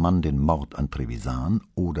 ob der Mann den Mord an Trevisan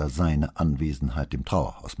oder seine Anwesenheit im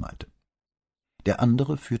Trauerhaus meinte. Der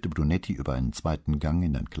andere führte Brunetti über einen zweiten Gang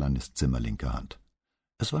in ein kleines Zimmer linker Hand.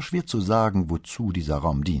 Es war schwer zu sagen, wozu dieser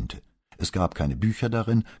Raum diente. Es gab keine Bücher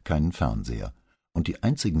darin, keinen Fernseher, und die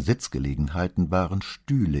einzigen Sitzgelegenheiten waren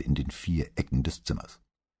Stühle in den 4 Ecken des Zimmers.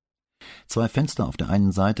 2 Fenster auf der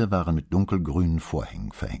einen Seite waren mit dunkelgrünen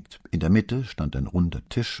Vorhängen verhängt. In der Mitte stand ein runder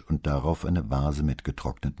Tisch und darauf eine Vase mit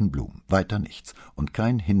getrockneten Blumen. Weiter nichts und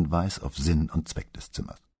kein Hinweis auf Sinn und Zweck des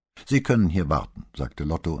Zimmers. »Sie können hier warten«, sagte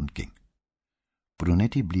Lotto und ging.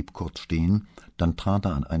 Brunetti blieb kurz stehen, dann trat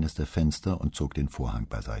er an eines der Fenster und zog den Vorhang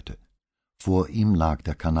beiseite. Vor ihm lag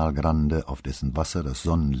der Canal Grande, auf dessen Wasser das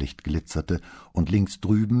Sonnenlicht glitzerte, und links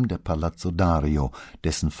drüben der Palazzo Dario,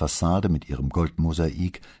 dessen Fassade mit ihrem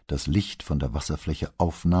Goldmosaik das Licht von der Wasserfläche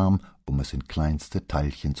aufnahm, um es in kleinste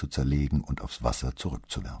Teilchen zu zerlegen und aufs Wasser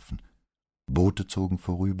zurückzuwerfen. Boote zogen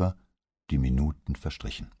vorüber, die Minuten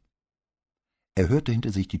verstrichen. Er hörte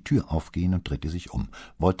hinter sich die Tür aufgehen und drehte sich um,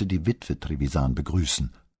 wollte die Witwe Trevisan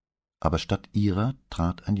begrüßen. Aber statt ihrer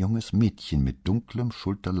trat ein junges Mädchen mit dunklem,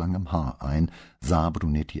 schulterlangem Haar ein, sah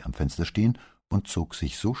Brunetti am Fenster stehen und zog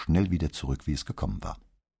sich so schnell wieder zurück, wie es gekommen war.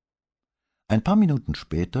 Ein paar Minuten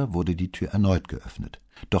später wurde die Tür erneut geöffnet,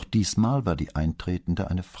 doch diesmal war die Eintretende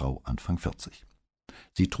eine Frau Anfang 40.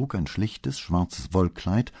 Sie trug ein schlichtes, schwarzes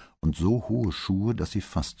Wollkleid und so hohe Schuhe, dass sie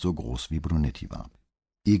fast so groß wie Brunetti war.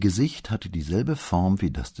 Ihr Gesicht hatte dieselbe Form wie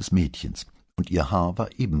das des Mädchens, und ihr Haar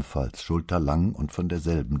war ebenfalls schulterlang und von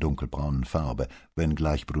derselben dunkelbraunen Farbe,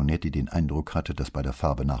 wenngleich Brunetti den Eindruck hatte, dass bei der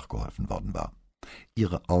Farbe nachgeholfen worden war.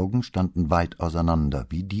 Ihre Augen standen weit auseinander,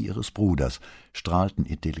 wie die ihres Bruders, strahlten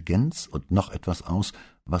Intelligenz und noch etwas aus,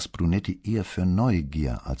 was Brunetti eher für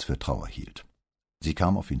Neugier als für Trauer hielt. Sie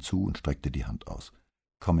kam auf ihn zu und streckte die Hand aus.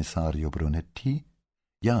 »Kommissario Brunetti?«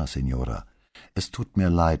 »Ja, Signora. Es tut mir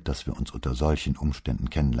leid, dass wir uns unter solchen Umständen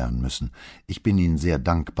kennenlernen müssen. Ich bin Ihnen sehr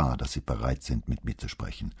dankbar, dass Sie bereit sind, mit mir zu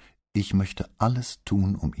sprechen. Ich möchte alles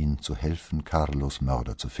tun, um Ihnen zu helfen, Carlos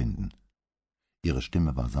Mörder zu finden.« Ihre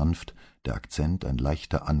Stimme war sanft, der Akzent ein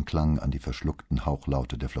leichter Anklang an die verschluckten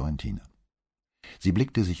Hauchlaute der Florentiner. Sie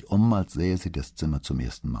blickte sich um, als sähe sie das Zimmer zum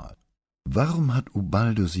ersten Mal. »Warum hat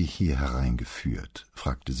Ubaldo Sie hier hereingeführt?«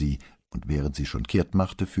 fragte sie, und während sie schon kehrt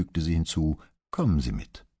machte, fügte sie hinzu, »Kommen Sie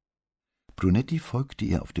mit.« Brunetti folgte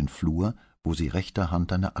ihr auf den Flur, wo sie rechter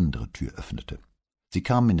Hand eine andere Tür öffnete. Sie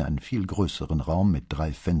kamen in einen viel größeren Raum mit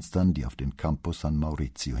 3 Fenstern, die auf den Campo San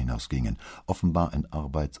Maurizio hinausgingen, offenbar ein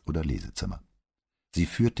Arbeits- oder Lesezimmer. Sie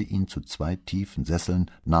führte ihn zu 2 tiefen Sesseln,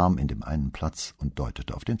 nahm in dem einen Platz und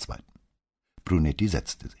deutete auf den zweiten. Brunetti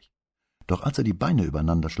setzte sich. Doch als er die Beine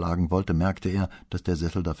übereinander schlagen wollte, merkte er, dass der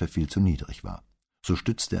Sessel dafür viel zu niedrig war. So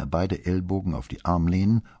stützte er beide Ellbogen auf die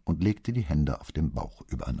Armlehnen und legte die Hände auf dem Bauch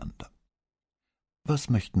übereinander.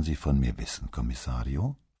 »Was möchten Sie von mir wissen,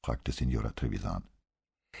 Kommissario?« fragte Signora Trevisan.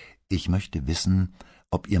 »Ich möchte wissen,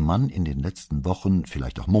 ob Ihr Mann in den letzten Wochen,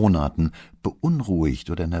 vielleicht auch Monaten,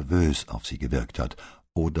 beunruhigt oder nervös auf Sie gewirkt hat,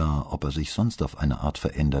 oder ob er sich sonst auf eine Art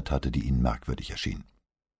verändert hatte, die Ihnen merkwürdig erschien.«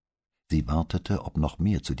 Sie wartete, ob noch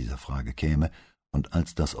mehr zu dieser Frage käme, und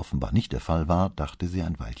als das offenbar nicht der Fall war, dachte sie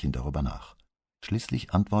ein Weilchen darüber nach.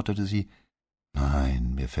 Schließlich antwortete sie,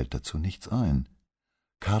 »Nein, mir fällt dazu nichts ein.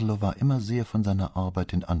 Carlo war immer sehr von seiner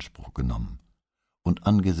Arbeit in Anspruch genommen. Und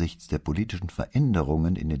angesichts der politischen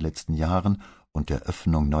Veränderungen in den letzten Jahren und der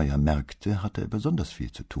Öffnung neuer Märkte hatte er besonders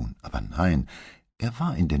viel zu tun. Aber nein, er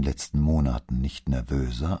war in den letzten Monaten nicht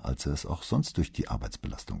nervöser, als er es auch sonst durch die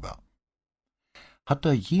Arbeitsbelastung war. Hat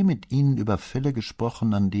er je mit Ihnen über Fälle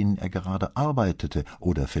gesprochen, an denen er gerade arbeitete,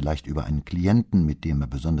 oder vielleicht über einen Klienten, mit dem er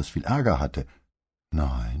besonders viel Ärger hatte?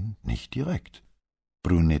 Nein, nicht direkt.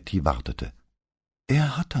 Brunetti wartete.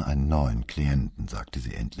 »Er hatte einen neuen Klienten«, sagte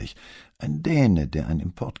sie endlich, »ein Däne, der ein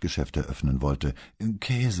Importgeschäft eröffnen wollte,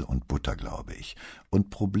 Käse und Butter, glaube ich, und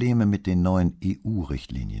Probleme mit den neuen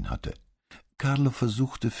EU-Richtlinien hatte. Carlo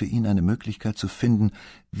versuchte für ihn eine Möglichkeit zu finden,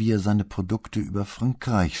 wie er seine Produkte über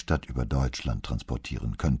Frankreich statt über Deutschland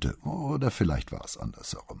transportieren könnte, oder vielleicht war es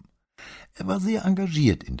andersherum. Er war sehr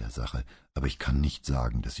engagiert in der Sache, aber ich kann nicht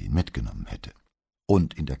sagen, dass sie ihn mitgenommen hätte.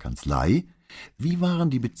 Und in der Kanzlei, wie waren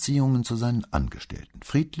die Beziehungen zu seinen Angestellten?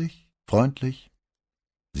 Friedlich? Freundlich?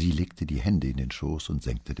 Sie legte die Hände in den Schoß und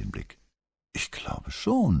senkte den Blick. »Ich glaube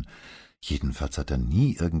schon. Jedenfalls hat er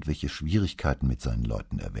nie irgendwelche Schwierigkeiten mit seinen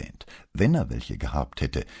Leuten erwähnt. Wenn er welche gehabt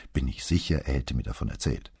hätte, bin ich sicher, er hätte mir davon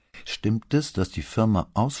erzählt. Stimmt es, dass die Firma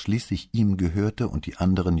ausschließlich ihm gehörte und die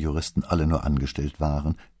anderen Juristen alle nur angestellt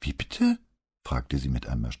waren?« »Wie bitte?« fragte sie mit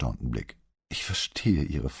einem erstaunten Blick. »Ich verstehe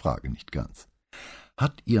Ihre Frage nicht ganz.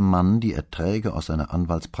 Hat Ihr Mann die Erträge aus seiner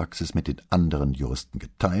Anwaltspraxis mit den anderen Juristen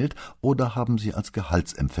geteilt, oder haben Sie als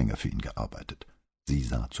Gehaltsempfänger für ihn gearbeitet?« Sie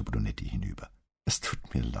sah zu Brunetti hinüber. »Es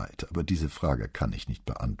tut mir leid, aber diese Frage kann ich nicht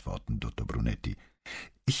beantworten, Dottor Brunetti.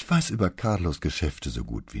 Ich weiß über Carlos Geschäfte so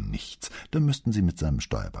gut wie nichts. Da müssten Sie mit seinem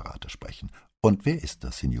Steuerberater sprechen. Und wer ist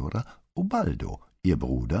das, Signora? Ubaldo, Ihr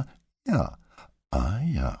Bruder? Ja. Ah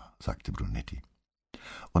ja«, sagte Brunetti.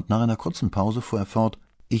 Und nach einer kurzen Pause fuhr er fort: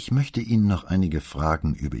 »Ich möchte Ihnen noch einige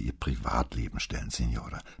Fragen über Ihr Privatleben stellen,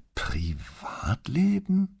 Signora.«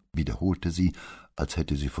 »Privatleben?« wiederholte sie, als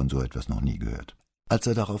hätte sie von so etwas noch nie gehört. Als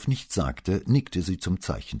er darauf nichts sagte, nickte sie zum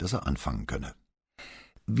Zeichen, dass er anfangen könne.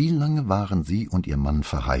 »Wie lange waren Sie und Ihr Mann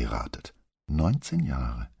verheiratet?« »19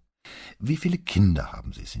 Jahre.« »Wie viele Kinder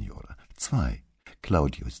haben Sie, Signora?« »2.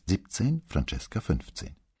 Claudio ist 17, Francesca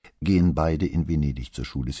 15. Gehen beide in Venedig zur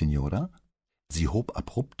Schule, Signora?« Sie hob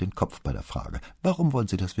abrupt den Kopf bei der Frage. »Warum wollen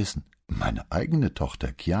Sie das wissen?« »Meine eigene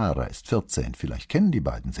Tochter Chiara ist 14, vielleicht kennen die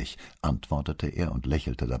beiden sich«, antwortete er und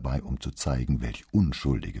lächelte dabei, um zu zeigen, welch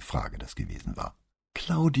unschuldige Frage das gewesen war.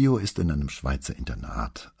 »Claudio ist in einem Schweizer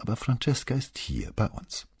Internat, aber Francesca ist hier bei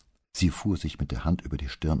uns.« Sie fuhr sich mit der Hand über die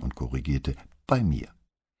Stirn und korrigierte: »Bei mir.«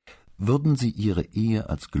 »Würden Sie Ihre Ehe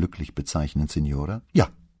als glücklich bezeichnen, Signora?« »Ja«,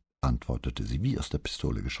 antwortete sie wie aus der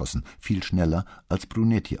Pistole geschossen, viel schneller, als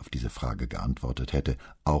Brunetti auf diese Frage geantwortet hätte,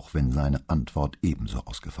 auch wenn seine Antwort ebenso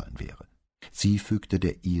ausgefallen wäre. Sie fügte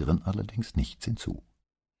der ihren allerdings nichts hinzu.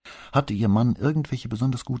 »Hatte Ihr Mann irgendwelche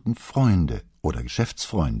besonders guten Freunde oder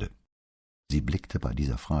Geschäftsfreunde?« Sie blickte bei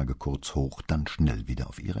dieser Frage kurz hoch, dann schnell wieder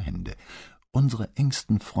auf ihre Hände. »Unsere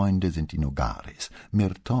engsten Freunde sind die Nogares,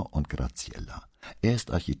 Myrto und Graziella. Er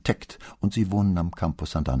ist Architekt und sie wohnen am Campo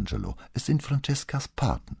Sant'Angelo. Es sind Francescas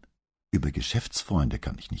Paten. Über Geschäftsfreunde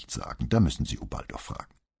kann ich nichts sagen, da müssen Sie Ubaldo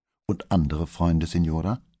fragen.« »Und andere Freunde,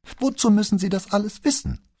 Signora?« »Wozu müssen Sie das alles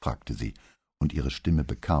wissen?« fragte sie, und ihre Stimme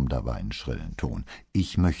bekam dabei einen schrillen Ton.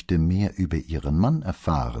 »Ich möchte mehr über Ihren Mann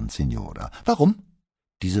erfahren, Signora.« »Warum?«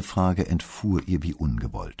 Diese Frage entfuhr ihr wie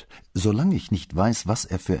ungewollt. »Solange ich nicht weiß, was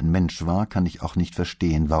er für ein Mensch war, kann ich auch nicht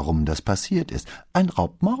verstehen, warum das passiert ist. Ein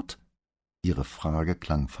Raubmord?« Ihre Frage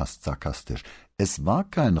klang fast sarkastisch. »Es war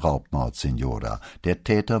kein Raubmord, Signora. Der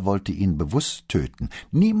Täter wollte ihn bewusst töten.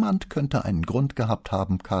 Niemand könnte einen Grund gehabt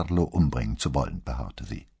haben, Carlo umbringen zu wollen«, beharrte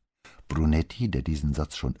sie. Brunetti, der diesen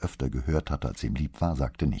Satz schon öfter gehört hatte, als ihm lieb war,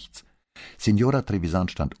 sagte nichts. Signora Trevisan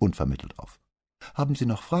stand unvermittelt auf. »Haben Sie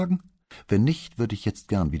noch Fragen? Wenn nicht, würde ich jetzt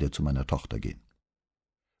gern wieder zu meiner Tochter gehen.«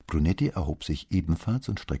 Brunetti erhob sich ebenfalls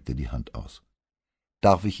und streckte die Hand aus.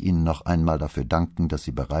 »Darf ich Ihnen noch einmal dafür danken, dass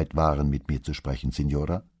Sie bereit waren, mit mir zu sprechen,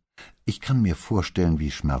 Signora? Ich kann mir vorstellen,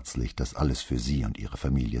 wie schmerzlich das alles für Sie und Ihre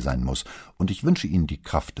Familie sein muss, und ich wünsche Ihnen die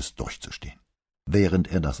Kraft, es durchzustehen.« Während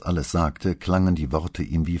er das alles sagte, klangen die Worte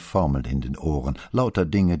ihm wie Formeln in den Ohren, lauter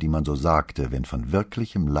Dinge, die man so sagte, wenn von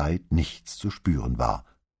wirklichem Leid nichts zu spüren war.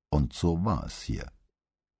 Und so war es hier.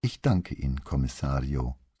 »Ich danke Ihnen,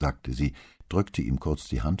 Kommissario«, sagte sie, drückte ihm kurz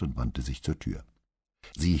die Hand und wandte sich zur Tür.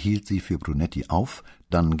 Sie hielt sie für Brunetti auf,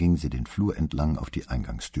 dann ging sie den Flur entlang auf die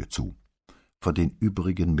Eingangstür zu. Von den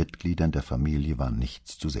übrigen Mitgliedern der Familie war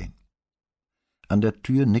nichts zu sehen. An der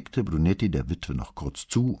Tür nickte Brunetti der Witwe noch kurz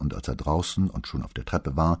zu, und als er draußen und schon auf der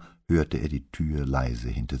Treppe war, hörte er die Tür leise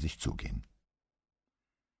hinter sich zugehen.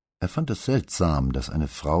 Er fand es seltsam, dass eine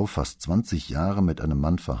Frau fast 20 Jahre mit einem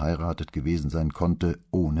Mann verheiratet gewesen sein konnte,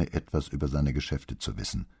 ohne etwas über seine Geschäfte zu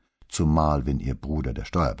wissen, zumal wenn ihr Bruder der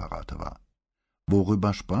Steuerberater war.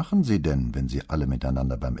 Worüber sprachen sie denn, wenn sie alle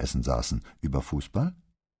miteinander beim Essen saßen? Über Fußball?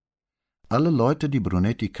 Alle Leute, die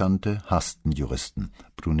Brunetti kannte, hassten Juristen.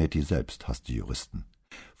 Brunetti selbst hasste Juristen.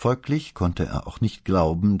 Folglich konnte er auch nicht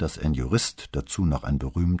glauben, dass ein Jurist, dazu noch ein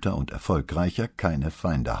berühmter und erfolgreicher, keine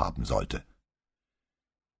Feinde haben sollte.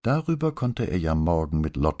 Darüber konnte er ja morgen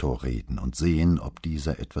mit Lotto reden und sehen, ob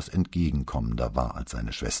dieser etwas entgegenkommender war als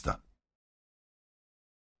seine Schwester.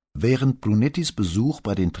 Während Brunettis Besuch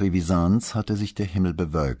bei den Trevisans hatte sich der Himmel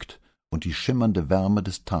bewölkt, und die schimmernde Wärme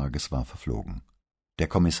des Tages war verflogen. Der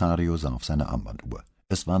Kommissario sah auf seine Armbanduhr.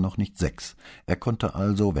 Es war noch nicht 6. Er konnte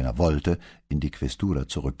also, wenn er wollte, in die Questura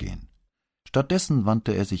zurückgehen. Stattdessen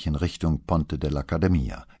wandte er sich in Richtung Ponte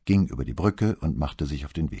dell'Accademia, ging über die Brücke und machte sich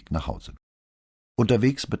auf den Weg nach Hause.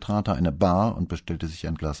 Unterwegs betrat er eine Bar und bestellte sich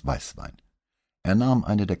ein Glas Weißwein. Er nahm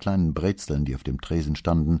eine der kleinen Brezeln, die auf dem Tresen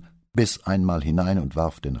standen, biss einmal hinein und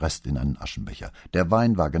warf den Rest in einen Aschenbecher. Der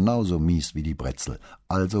Wein war genauso mies wie die Brezel,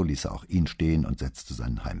 also ließ er auch ihn stehen und setzte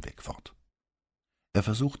seinen Heimweg fort. Er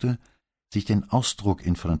versuchte, sich den Ausdruck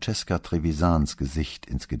in Francesca Trevisans Gesicht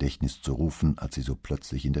ins Gedächtnis zu rufen, als sie so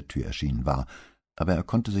plötzlich in der Tür erschienen war, aber er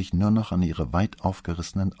konnte sich nur noch an ihre weit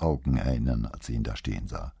aufgerissenen Augen erinnern, als sie ihn da stehen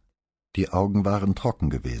sah. Die Augen waren trocken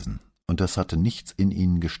gewesen, und es hatte nichts in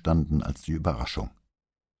ihnen gestanden als die Überraschung.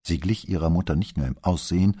 Sie glich ihrer Mutter nicht nur im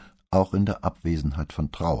Aussehen, auch in der Abwesenheit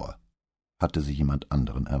von Trauer. Hatte sie jemand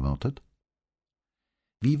anderen erwartet?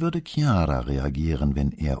 Wie würde Chiara reagieren,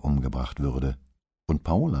 wenn er umgebracht würde? Und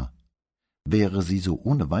Paola? Wäre sie so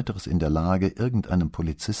ohne weiteres in der Lage, irgendeinem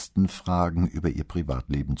Polizisten Fragen über ihr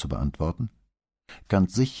Privatleben zu beantworten?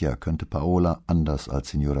 Ganz sicher könnte Paola, anders als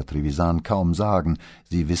Signora Trevisan, kaum sagen,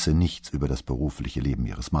 sie wisse nichts über das berufliche Leben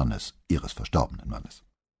ihres Mannes, ihres verstorbenen Mannes.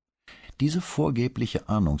 Diese vorgebliche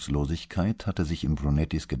Ahnungslosigkeit hatte sich in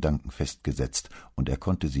Brunettis Gedanken festgesetzt, und er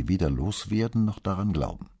konnte sie weder loswerden noch daran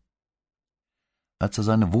glauben. Als er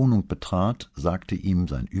seine Wohnung betrat, sagte ihm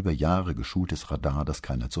sein über Jahre geschultes Radar, dass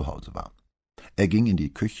keiner zu Hause war. Er ging in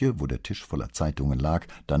die Küche, wo der Tisch voller Zeitungen lag,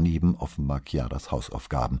 daneben offenbar Chiaras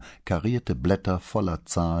Hausaufgaben, karierte Blätter voller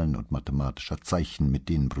Zahlen und mathematischer Zeichen, mit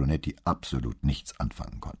denen Brunetti absolut nichts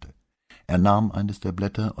anfangen konnte. Er nahm eines der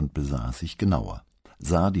Blätter und besah es sich genauer,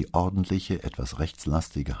 sah die ordentliche, etwas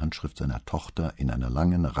rechtslastige Handschrift seiner Tochter in einer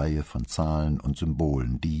langen Reihe von Zahlen und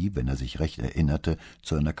Symbolen, die, wenn er sich recht erinnerte,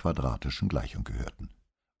 zu einer quadratischen Gleichung gehörten.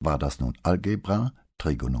 War das nun Algebra,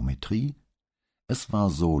 Trigonometrie? Es war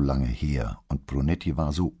so lange her, und Brunetti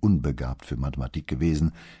war so unbegabt für Mathematik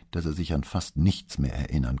gewesen, dass er sich an fast nichts mehr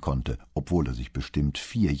erinnern konnte, obwohl er sich bestimmt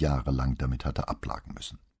 4 Jahre lang damit hatte abplagen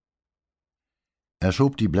müssen. Er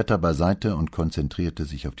schob die Blätter beiseite und konzentrierte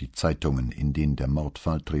sich auf die Zeitungen, in denen der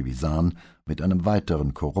Mordfall Trevisan mit einem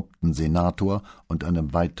weiteren korrupten Senator und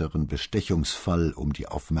einem weiteren Bestechungsfall um die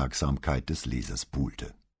Aufmerksamkeit des Lesers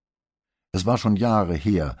buhlte. Es war schon Jahre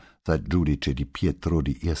her, seit Giudice Di Pietro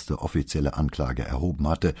die erste offizielle Anklage erhoben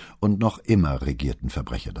hatte, und noch immer regierten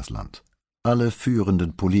Verbrecher das Land. Alle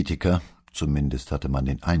führenden Politiker, zumindest hatte man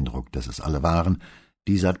den Eindruck, dass es alle waren,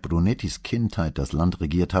 die seit Brunettis Kindheit das Land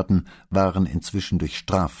regiert hatten, waren inzwischen durch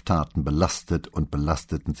Straftaten belastet und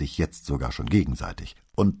belasteten sich jetzt sogar schon gegenseitig.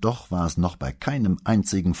 Und doch war es noch bei keinem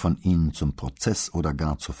einzigen von ihnen zum Prozess oder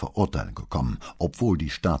gar zur Verurteilung gekommen, obwohl die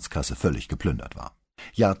Staatskasse völlig geplündert war.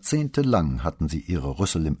 Jahrzehntelang hatten sie ihre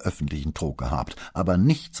Rüssel im öffentlichen Trog gehabt, aber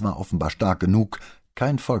nichts war offenbar stark genug,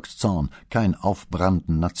 kein Volkszorn, kein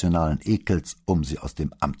Aufbranden nationalen Ekels, um sie aus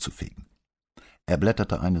dem Amt zu fegen. Er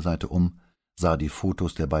blätterte eine Seite um, sah die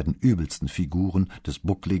Fotos der beiden übelsten Figuren, des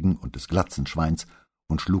buckligen und des glatzen Schweins,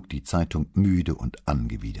 und schlug die Zeitung müde und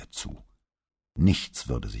angewidert zu. Nichts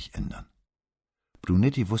würde sich ändern.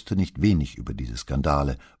 Brunetti wusste nicht wenig über diese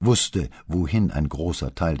Skandale, wusste, wohin ein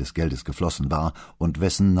großer Teil des Geldes geflossen war und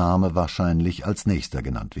wessen Name wahrscheinlich als nächster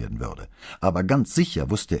genannt werden würde. Aber ganz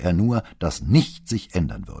sicher wusste er nur, dass nichts sich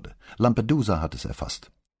ändern würde. Lampedusa hat es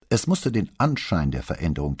erfasst. Es musste den Anschein der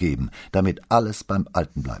Veränderung geben, damit alles beim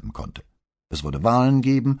Alten bleiben konnte. Es würde Wahlen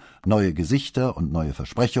geben, neue Gesichter und neue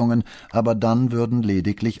Versprechungen, aber dann würden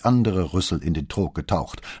lediglich andere Rüssel in den Trog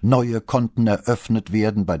getaucht, neue Konten eröffnet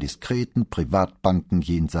werden bei diskreten Privatbanken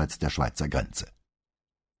jenseits der Schweizer Grenze.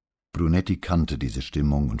 Brunetti kannte diese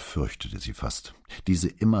Stimmung und fürchtete sie fast, diese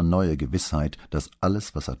immer neue Gewissheit, dass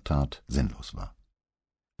alles, was er tat, sinnlos war.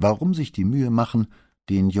 Warum sich die Mühe machen,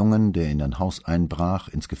 den Jungen, der in ein Haus einbrach,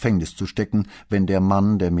 ins Gefängnis zu stecken, wenn der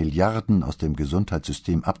Mann, der Milliarden aus dem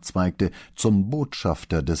Gesundheitssystem abzweigte, zum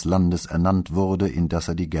Botschafter des Landes ernannt wurde, in das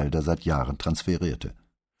er die Gelder seit Jahren transferierte?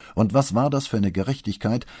 Und was war das für eine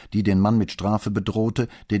Gerechtigkeit, die den Mann mit Strafe bedrohte,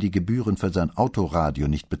 der die Gebühren für sein Autoradio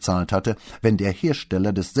nicht bezahlt hatte, wenn der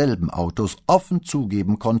Hersteller desselben Autos offen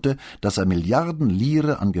zugeben konnte, dass er Milliarden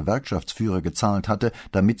Lire an Gewerkschaftsführer gezahlt hatte,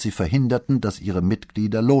 damit sie verhinderten, dass ihre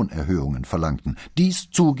Mitglieder Lohnerhöhungen verlangten, dies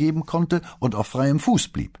zugeben konnte und auf freiem Fuß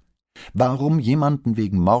blieb? Warum jemanden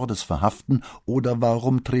wegen Mordes verhaften oder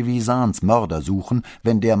warum Trevisans Mörder suchen,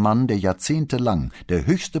 wenn der Mann, der jahrzehntelang der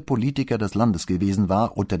höchste Politiker des Landes gewesen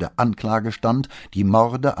war, unter der Anklage stand, die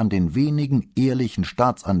Morde an den wenigen ehrlichen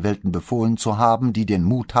Staatsanwälten befohlen zu haben, die den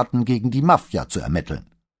Mut hatten, gegen die Mafia zu ermitteln?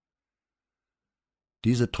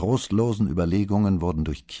 Diese trostlosen Überlegungen wurden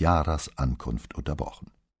durch Chiaras Ankunft unterbrochen.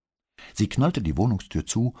 Sie knallte die Wohnungstür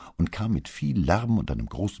zu und kam mit viel Lärm und einem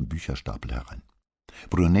großen Bücherstapel herein.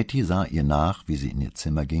 Brunetti sah ihr nach, wie sie in ihr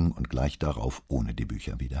Zimmer ging und gleich darauf ohne die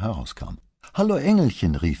Bücher wieder herauskam. »Hallo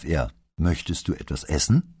Engelchen«, rief er, »möchtest du etwas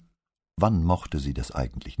essen?« Wann mochte sie das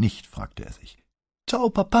eigentlich nicht, fragte er sich. »Ciao,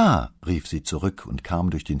 Papa«, rief sie zurück und kam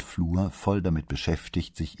durch den Flur, voll damit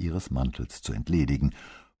beschäftigt, sich ihres Mantels zu entledigen,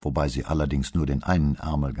 wobei sie allerdings nur den einen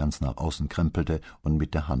Ärmel ganz nach außen krempelte und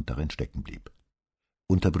mit der Hand darin stecken blieb.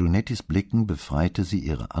 Unter Brunettis Blicken befreite sie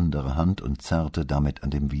ihre andere Hand und zerrte damit an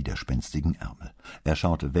dem widerspenstigen Ärmel. Er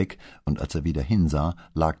schaute weg, und als er wieder hinsah,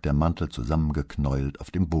 lag der Mantel zusammengeknäult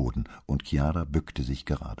auf dem Boden, und Chiara bückte sich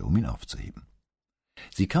gerade, um ihn aufzuheben.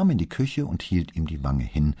 Sie kam in die Küche und hielt ihm die Wange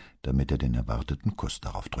hin, damit er den erwarteten Kuss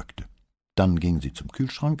darauf drückte. Dann ging sie zum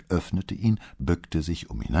Kühlschrank, öffnete ihn, bückte sich,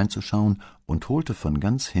 um hineinzuschauen, und holte von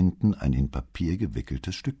ganz hinten ein in Papier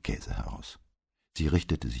gewickeltes Stück Käse heraus. Sie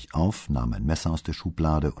richtete sich auf, nahm ein Messer aus der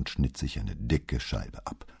Schublade und schnitt sich eine dicke Scheibe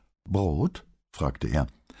ab. »Brot?« fragte er,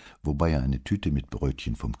 wobei er eine Tüte mit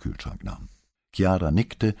Brötchen vom Kühlschrank nahm. Chiara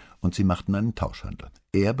nickte, und sie machten einen Tauschhandel.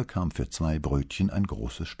 Er bekam für 2 Brötchen ein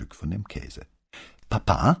großes Stück von dem Käse.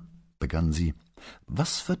 »Papa«, begann sie,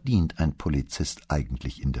 »was verdient ein Polizist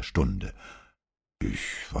eigentlich in der Stunde?«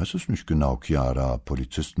 »Ich weiß es nicht genau, Chiara.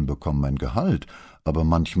 Polizisten bekommen ein Gehalt, aber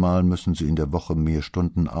manchmal müssen sie in der Woche mehr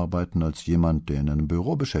Stunden arbeiten als jemand, der in einem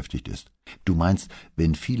Büro beschäftigt ist.« »Du meinst,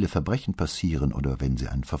 wenn viele Verbrechen passieren oder wenn sie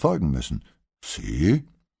einen verfolgen müssen?« »Sie?«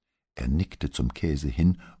 Er nickte zum Käse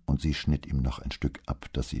hin, und sie schnitt ihm noch ein Stück ab,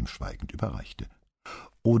 das sie ihm schweigend überreichte.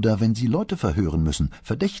 »Oder wenn sie Leute verhören müssen,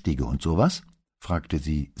 Verdächtige und sowas?« fragte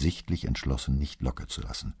sie, sichtlich entschlossen, nicht locker zu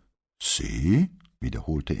lassen. »Sie?«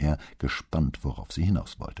 wiederholte er, gespannt, worauf sie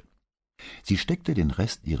hinaus wollte. Sie steckte den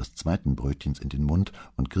Rest ihres zweiten Brötchens in den Mund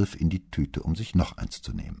und griff in die Tüte, um sich noch eins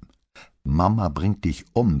zu nehmen. »Mama bringt dich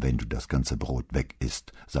um, wenn du das ganze Brot weg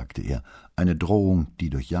isst«, sagte er, eine Drohung,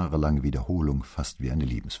 die durch jahrelange Wiederholung fast wie eine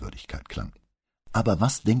Liebenswürdigkeit klang. »Aber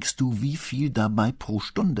was denkst du, wie viel dabei pro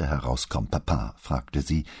Stunde herauskommt, Papa?« fragte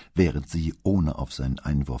sie, während sie, ohne auf seinen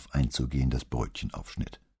Einwurf einzugehen, das Brötchen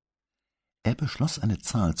aufschnitt. Er beschloss, eine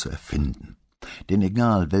Zahl zu erfinden, denn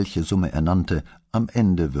egal, welche Summe er nannte, am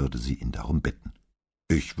Ende würde sie ihn darum bitten.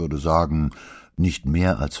 »Ich würde sagen, nicht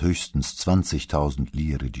mehr als höchstens 20.000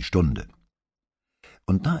 Lire die Stunde.«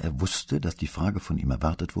 Und da er wusste, dass die Frage von ihm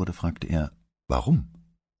erwartet wurde, fragte er, »Warum?«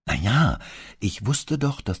 »Na ja, ich wusste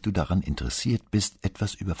doch, dass du daran interessiert bist,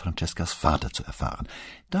 etwas über Francescas Vater zu erfahren.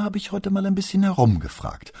 Da habe ich heute mal ein bisschen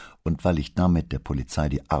herumgefragt, und weil ich damit der Polizei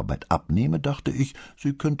die Arbeit abnehme, dachte ich,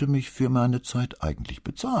 sie könnte mich für meine Zeit eigentlich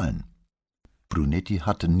bezahlen.« Brunetti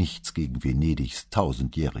hatte nichts gegen Venedigs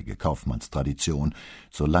 1000-jährige Kaufmannstradition,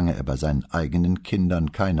 solange er bei seinen eigenen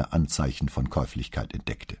Kindern keine Anzeichen von Käuflichkeit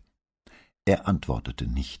entdeckte. Er antwortete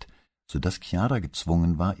nicht, so daß Chiara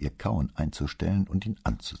gezwungen war, ihr Kauen einzustellen und ihn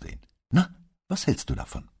anzusehen. »Na, was hältst du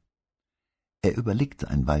davon?« Er überlegte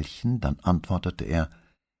ein Weilchen, dann antwortete er,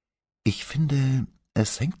 »Ich finde,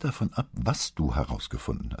 es hängt davon ab, was du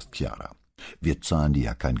herausgefunden hast, Chiara. Wir zahlen dir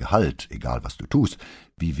ja kein Gehalt, egal was du tust,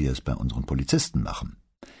 wie wir es bei unseren Polizisten machen.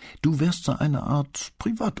 Du wärst so eine Art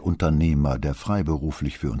Privatunternehmer, der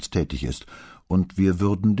freiberuflich für uns tätig ist, und wir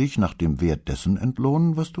würden dich nach dem Wert dessen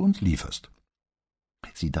entlohnen, was du uns lieferst.«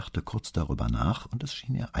 Sie dachte kurz darüber nach, und es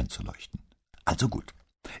schien ihr einzuleuchten. »Also gut,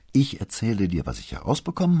 ich erzähle dir, was ich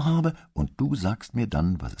herausbekommen habe, und du sagst mir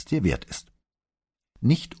dann, was es dir wert ist.«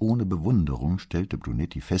 Nicht ohne Bewunderung stellte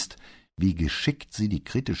Brunetti fest, wie geschickt sie die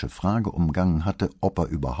kritische Frage umgangen hatte, ob er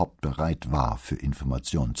überhaupt bereit war, für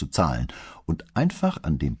Informationen zu zahlen, und einfach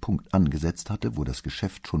an dem Punkt angesetzt hatte, wo das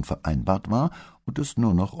Geschäft schon vereinbart war und es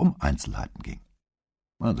nur noch um Einzelheiten ging.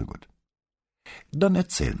 »Also gut, dann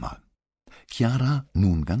erzähl mal.« Chiara,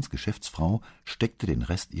 nun ganz Geschäftsfrau, steckte den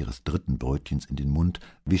Rest ihres dritten Brötchens in den Mund,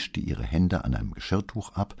 wischte ihre Hände an einem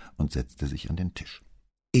Geschirrtuch ab und setzte sich an den Tisch.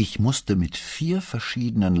 »Ich musste mit 4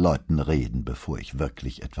 verschiedenen Leuten reden, bevor ich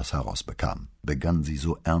wirklich etwas herausbekam«, begann sie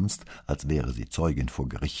so ernst, als wäre sie Zeugin vor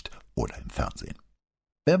Gericht oder im Fernsehen.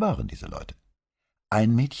 »Wer waren diese Leute?«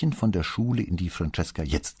 »Ein Mädchen von der Schule, in die Francesca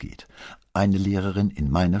jetzt geht, eine Lehrerin in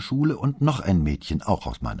meiner Schule und noch ein Mädchen auch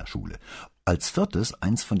aus meiner Schule. Als 4.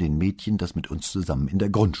 eins von den Mädchen, das mit uns zusammen in der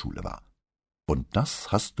Grundschule war.« »Und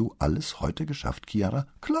das hast du alles heute geschafft, Chiara?«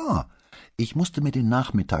 »Klar. Ich musste mir den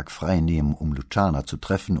Nachmittag frei nehmen, um Luciana zu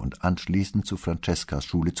treffen und anschließend zu Francescas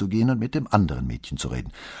Schule zu gehen und mit dem anderen Mädchen zu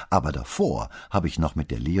reden. Aber davor habe ich noch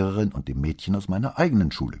mit der Lehrerin und dem Mädchen aus meiner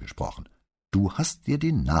eigenen Schule gesprochen.« »Du hast dir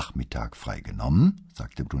den Nachmittag freigenommen?«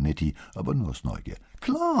 sagte Brunetti, aber nur aus Neugier.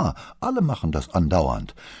 »Klar, alle machen das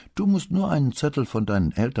andauernd. Du musst nur einen Zettel von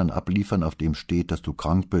deinen Eltern abliefern, auf dem steht, dass du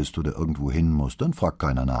krank bist oder irgendwo hin musst, dann fragt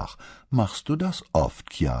keiner nach. Machst du das oft,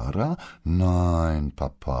 Chiara?« »Nein,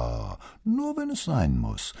 Papa, nur wenn es sein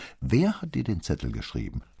muss. Wer hat dir den Zettel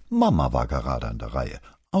geschrieben?« »Mama war gerade an der Reihe.«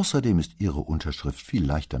 Außerdem ist ihre Unterschrift viel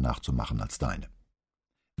leichter nachzumachen als deine.«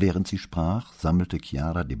 Während sie sprach, sammelte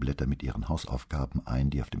Chiara die Blätter mit ihren Hausaufgaben ein,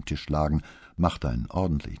 die auf dem Tisch lagen, machte einen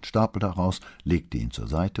ordentlichen Stapel daraus, legte ihn zur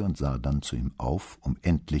Seite und sah dann zu ihm auf, um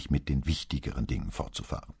endlich mit den wichtigeren Dingen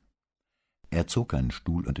fortzufahren. Er zog einen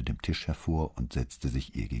Stuhl unter dem Tisch hervor und setzte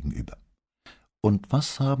sich ihr gegenüber. »Und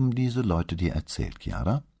was haben diese Leute dir erzählt,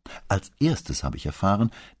 Chiara?« »Als erstes habe ich erfahren,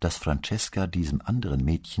 dass Francesca diesem anderen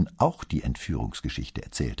Mädchen auch die Entführungsgeschichte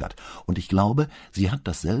erzählt hat. Und ich glaube, sie hat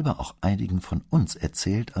dasselbe auch einigen von uns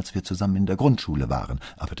erzählt, als wir zusammen in der Grundschule waren.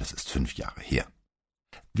 Aber das ist 5 Jahre her.«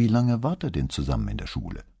 »Wie lange wart ihr denn zusammen in der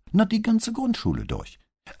Schule?« »Na, die ganze Grundschule durch.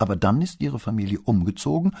 Aber dann ist ihre Familie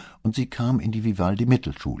umgezogen und sie kam in die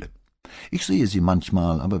Vivaldi-Mittelschule. Ich sehe sie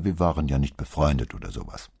manchmal, aber wir waren ja nicht befreundet oder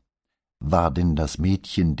sowas.« »War denn das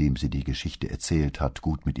Mädchen, dem sie die Geschichte erzählt hat,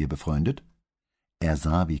 gut mit ihr befreundet?« Er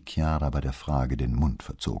sah, wie Chiara bei der Frage den Mund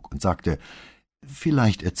verzog und sagte,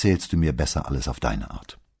 »Vielleicht erzählst du mir besser alles auf deine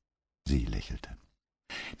Art.« Sie lächelte.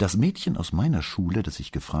 »Das Mädchen aus meiner Schule, das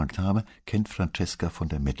ich gefragt habe, kennt Francesca von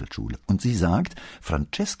der Mittelschule. Und sie sagt,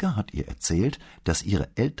 Francesca hat ihr erzählt, dass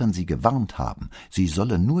ihre Eltern sie gewarnt haben, sie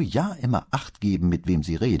solle nur ja immer Acht geben, mit wem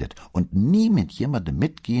sie redet, und nie mit jemandem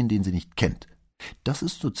mitgehen, den sie nicht kennt. Das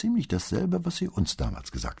ist so ziemlich dasselbe, was sie uns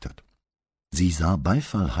damals gesagt hat.« Sie sah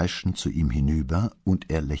beifallheischend zu ihm hinüber, und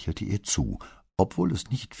er lächelte ihr zu, obwohl es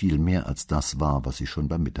nicht viel mehr als das war, was sie schon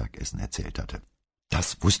beim Mittagessen erzählt hatte.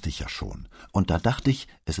 »Das wusste ich ja schon, und da dachte ich,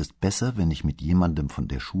 es ist besser, wenn ich mit jemandem von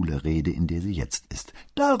der Schule rede, in der sie jetzt ist.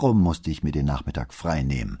 Darum musste ich mir den Nachmittag frei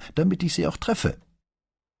nehmen, damit ich sie auch treffe.«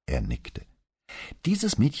 Er nickte.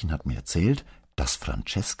 »Dieses Mädchen hat mir erzählt, dass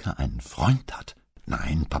Francesca einen Freund hat.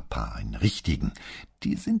 »Nein, Papa, einen richtigen.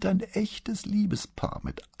 Die sind ein echtes Liebespaar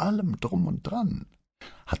mit allem Drum und Dran.«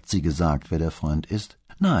 »Hat sie gesagt, wer der Freund ist?«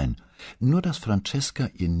 »Nein, nur dass Francesca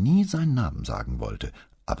ihr nie seinen Namen sagen wollte.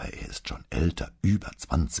 Aber er ist schon älter, über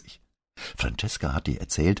 20. Francesca hat ihr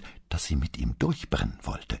erzählt, dass sie mit ihm durchbrennen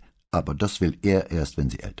wollte. Aber das will er erst,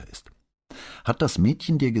 wenn sie älter ist.« »Hat das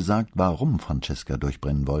Mädchen dir gesagt, warum Francesca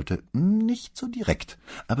durchbrennen wollte?« »Nicht so direkt,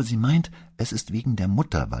 aber sie meint, es ist wegen der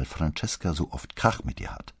Mutter, weil Francesca so oft Krach mit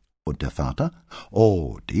ihr hat.« »Und der Vater?«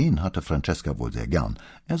 »Oh, den hatte Francesca wohl sehr gern.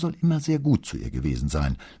 Er soll immer sehr gut zu ihr gewesen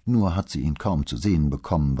sein, nur hat sie ihn kaum zu sehen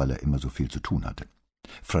bekommen, weil er immer so viel zu tun hatte.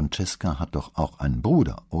 Francesca hat doch auch einen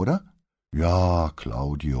Bruder, oder?« »Ja,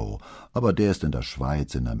 Claudio, aber der ist in der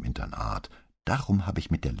Schweiz in einem Internat. Darum habe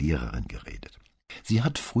ich mit der Lehrerin geredet. Sie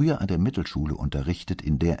hat früher an der Mittelschule unterrichtet,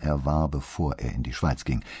 in der er war, bevor er in die Schweiz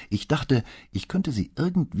ging. Ich dachte, ich könnte sie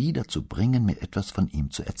irgendwie dazu bringen, mir etwas von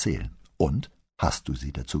ihm zu erzählen. Und? Hast du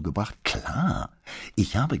sie dazu gebracht?« »Klar.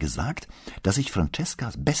 Ich habe gesagt, dass ich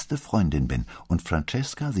Francescas beste Freundin bin und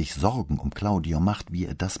Francesca sich Sorgen um Claudio macht, wie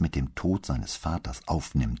er das mit dem Tod seines Vaters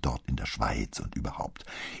aufnimmt dort in der Schweiz und überhaupt.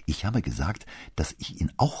 Ich habe gesagt, dass ich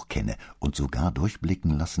ihn auch kenne und sogar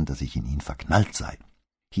durchblicken lassen, dass ich in ihn verknallt sei.«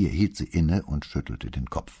 Hier hielt sie inne und schüttelte den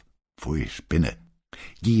Kopf. »Pfui, Spinne.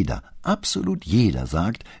 Jeder, absolut jeder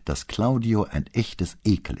sagt, dass Claudio ein echtes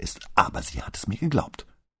Ekel ist, aber sie hat es mir geglaubt.«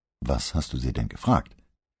 »Was hast du sie denn gefragt?«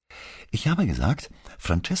 »Ich habe gesagt,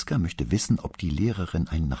 Francesca möchte wissen, ob die Lehrerin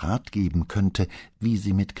einen Rat geben könnte, wie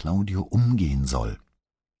sie mit Claudio umgehen soll.«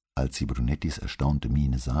 Als sie Brunettis erstaunte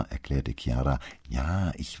Miene sah, erklärte Chiara,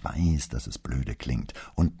 »Ja, ich weiß, dass es blöde klingt,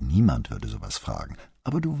 und niemand würde sowas fragen,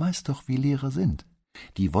 aber du weißt doch, wie Lehrer sind.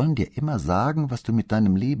 Die wollen dir immer sagen, was du mit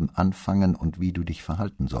deinem Leben anfangen und wie du dich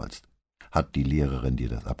verhalten sollst. Hat die Lehrerin dir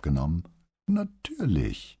das abgenommen?«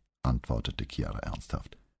 »Natürlich«, antwortete Chiara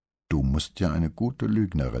ernsthaft. »Du musst ja eine gute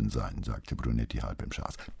Lügnerin sein«, sagte Brunetti halb im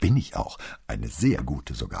Scherz. »Bin ich auch, eine sehr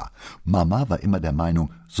gute sogar. Mama war immer der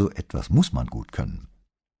Meinung, so etwas muss man gut können.«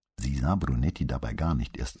 Sie sah Brunetti dabei gar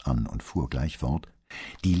nicht erst an und fuhr gleich fort.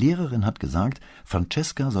 »Die Lehrerin hat gesagt,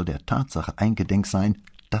 Francesca soll der Tatsache eingedenk sein,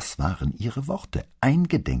 das waren ihre Worte,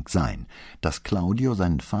 eingedenk sein, dass Claudio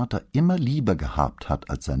seinen Vater immer lieber gehabt hat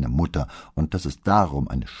als seine Mutter und dass es darum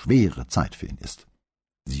eine schwere Zeit für ihn ist.«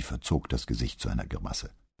 Sie verzog das Gesicht zu einer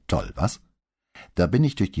Grimasse. »Toll, was? Da bin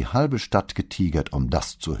ich durch die halbe Stadt getigert, um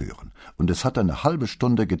das zu hören, und es hat eine halbe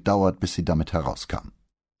Stunde gedauert, bis sie damit herauskam.«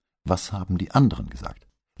 »Was haben die anderen gesagt?«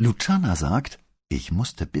 »Luciana sagt, ich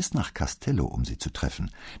musste bis nach Castello, um sie zu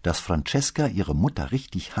treffen, dass Francesca ihre Mutter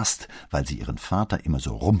richtig hasst, weil sie ihren Vater immer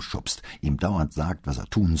so rumschubst, ihm dauernd sagt, was er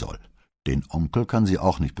tun soll. Den Onkel kann sie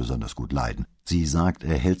auch nicht besonders gut leiden. Sie sagt,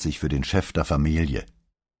 er hält sich für den Chef der Familie.«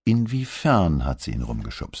 »Inwiefern hat sie ihn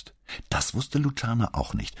rumgeschubst?« »Das wusste Luciana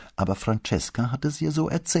auch nicht, aber Francesca hat es ihr so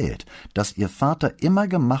erzählt, dass ihr Vater immer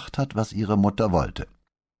gemacht hat, was ihre Mutter wollte.«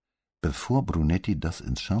 Bevor Brunetti das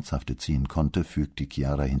ins Scherzhafte ziehen konnte, fügte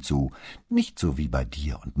Chiara hinzu, »Nicht so wie bei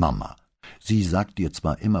dir und Mama. Sie sagt dir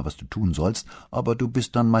zwar immer, was du tun sollst, aber du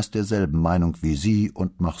bist dann meist derselben Meinung wie sie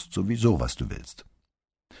und machst sowieso, was du willst.«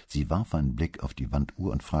 Sie warf einen Blick auf die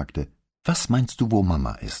Wanduhr und fragte: »Was meinst du, wo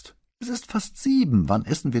Mama ist? Es ist fast 7, wann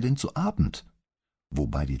essen wir denn zu Abend?«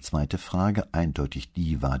 Wobei die zweite Frage eindeutig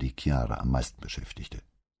die war, die Chiara am meisten beschäftigte.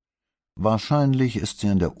 Wahrscheinlich ist sie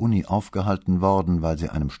an der Uni aufgehalten worden, weil sie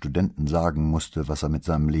einem Studenten sagen musste, was er mit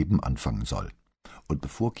seinem Leben anfangen soll. Und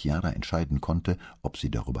bevor Chiara entscheiden konnte, ob sie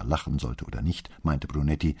darüber lachen sollte oder nicht, meinte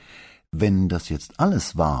Brunetti: »Wenn das jetzt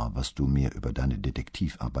alles war, was du mir über deine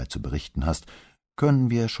Detektivarbeit zu berichten hast, können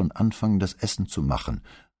wir schon anfangen, das Essen zu machen.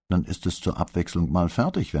 Dann ist es zur Abwechslung mal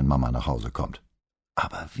fertig, wenn Mama nach Hause kommt.«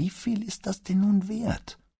 »Aber wie viel ist das denn nun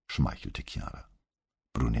wert?« schmeichelte Chiara.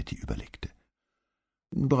 Brunetti überlegte.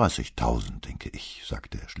 »30.000, denke ich«,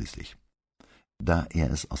 sagte er schließlich. Da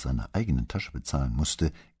er es aus seiner eigenen Tasche bezahlen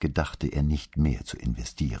musste, gedachte er nicht mehr zu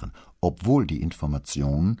investieren, obwohl die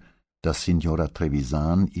Information, dass Signora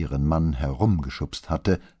Trevisan ihren Mann herumgeschubst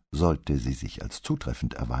hatte, sollte sie sich als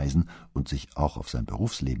zutreffend erweisen und sich auch auf sein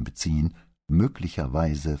Berufsleben beziehen,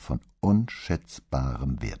 möglicherweise von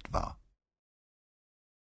unschätzbarem Wert war.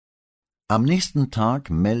 Am nächsten Tag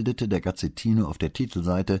meldete der Gazzettino auf der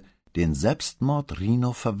Titelseite den Selbstmord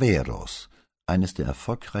Rino Faveros, eines der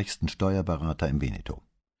erfolgreichsten Steuerberater im Veneto.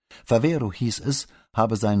 Favero, hieß es,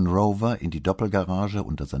 habe seinen Rover in die Doppelgarage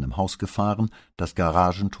unter seinem Haus gefahren, das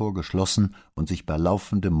Garagentor geschlossen und sich bei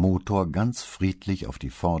laufendem Motor ganz friedlich auf die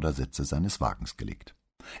Vordersitze seines Wagens gelegt.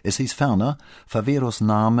 Es hieß ferner, Faveros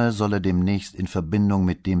Name solle demnächst in Verbindung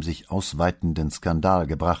mit dem sich ausweitenden Skandal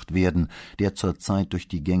gebracht werden, der zurzeit durch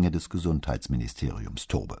die Gänge des Gesundheitsministeriums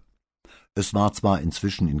tobe. Es war zwar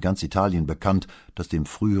inzwischen in ganz Italien bekannt, dass dem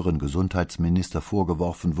früheren Gesundheitsminister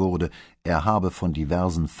vorgeworfen wurde, er habe von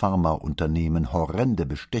diversen Pharmaunternehmen horrende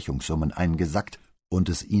Bestechungssummen eingesackt und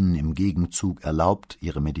es ihnen im Gegenzug erlaubt,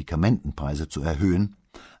 ihre Medikamentenpreise zu erhöhen,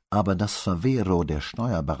 aber dass Favero der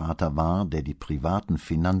Steuerberater war, der die privaten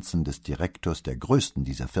Finanzen des Direktors der größten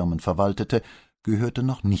dieser Firmen verwaltete, gehörte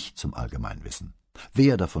noch nicht zum Allgemeinwissen.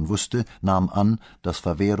 Wer davon wusste, nahm an, dass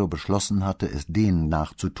Favero beschlossen hatte, es denen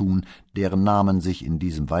nachzutun, deren Namen sich in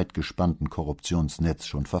diesem weit gespannten Korruptionsnetz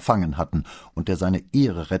schon verfangen hatten und der seine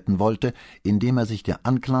Ehre retten wollte, indem er sich der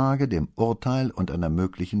Anklage, dem Urteil und einer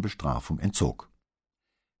möglichen Bestrafung entzog.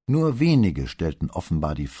 Nur wenige stellten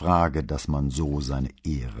offenbar die Frage, dass man so seine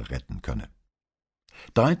Ehre retten könne.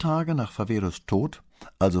 3 Tage nach Faveros Tod,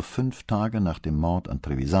 also 5 Tage nach dem Mord an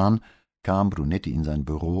Trevisan, kam Brunetti in sein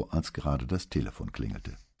Büro, als gerade das Telefon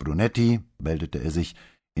klingelte. »Brunetti«, meldete er sich,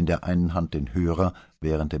 in der einen Hand den Hörer,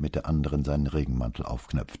 während er mit der anderen seinen Regenmantel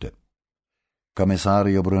aufknöpfte.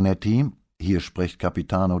 »Kommissario Brunetti, hier spricht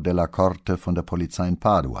Capitano della Corte von der Polizei in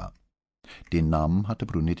Padua.« Den Namen hatte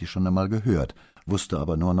Brunetti schon einmal gehört, wusste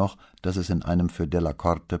aber nur noch, dass es in einem für della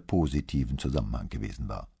Corte positiven Zusammenhang gewesen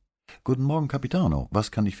war. »Guten Morgen, Capitano,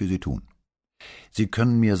 was kann ich für Sie tun?« »Sie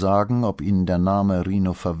können mir sagen, ob Ihnen der Name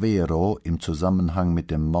Rino Favero im Zusammenhang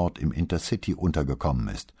mit dem Mord im Intercity untergekommen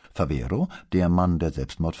ist. Favero, der Mann, der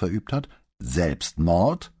Selbstmord verübt hat?«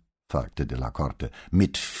 »Selbstmord?« fragte della Corte.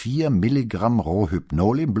 »Mit 4 Milligramm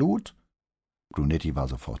Rohypnol im Blut?« Brunetti war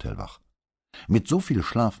sofort hellwach. Mit so viel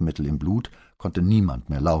Schlafmittel im Blut konnte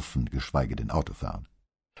niemand mehr laufen, geschweige denn Auto fahren.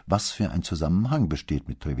 »Was für ein Zusammenhang besteht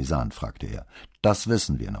mit Trevisan?« fragte er. »Das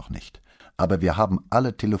wissen wir noch nicht. Aber wir haben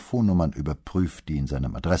alle Telefonnummern überprüft, die in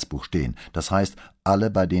seinem Adressbuch stehen, das heißt, alle,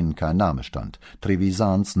 bei denen kein Name stand.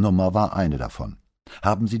 Trevisans Nummer war eine davon.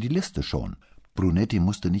 Haben Sie die Liste schon?« Brunetti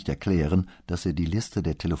musste nicht erklären, dass er die Liste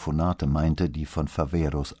der Telefonate meinte, die von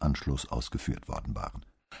Faveros Anschluss ausgeführt worden waren.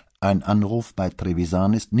 Ein Anruf bei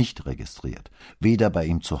Trevisan ist nicht registriert, weder bei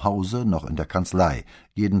ihm zu Hause noch in der Kanzlei,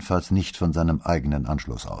 jedenfalls nicht von seinem eigenen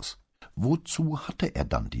Anschluss aus. »Wozu hatte er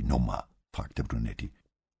dann die Nummer?« fragte Brunetti.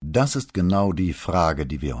 »Das ist genau die Frage,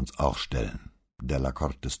 die wir uns auch stellen.« Della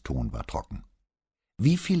Cortes Ton war trocken.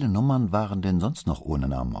 »Wie viele Nummern waren denn sonst noch ohne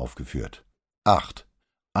Namen aufgeführt?« 8.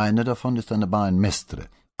 Eine davon ist eine Bar in Mestre,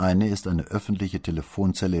 eine ist eine öffentliche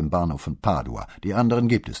Telefonzelle im Bahnhof von Padua, die anderen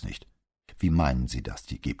gibt es nicht.« »Wie meinen Sie das,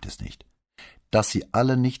 die gibt es nicht?« »Dass sie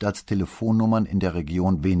alle nicht als Telefonnummern in der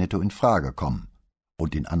Region Veneto in Frage kommen.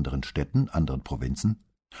 Und in anderen Städten, anderen Provinzen?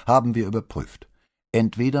 Haben wir überprüft.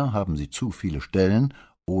 Entweder haben sie zu viele Stellen,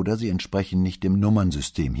 oder sie entsprechen nicht dem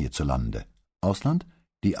Nummernsystem hierzulande. Ausland?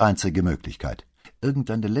 Die einzige Möglichkeit.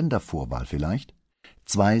 Irgendeine Ländervorwahl vielleicht?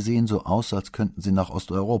 2 sehen so aus, als könnten sie nach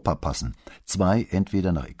Osteuropa passen. 2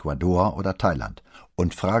 entweder nach Ecuador oder Thailand.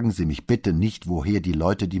 Und fragen Sie mich bitte nicht, woher die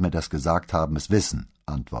Leute, die mir das gesagt haben, es wissen«,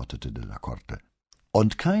 antwortete della Corte.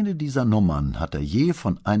 »Und keine dieser Nummern hat er je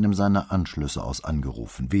von einem seiner Anschlüsse aus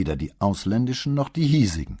angerufen, weder die ausländischen noch die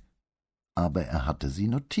hiesigen.« Aber er hatte sie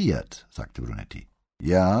notiert, sagte Brunetti.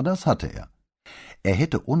 Ja, das hatte er. Er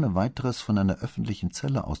hätte ohne weiteres von einer öffentlichen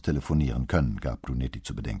Zelle aus telefonieren können, gab Brunetti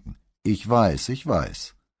zu bedenken. Ich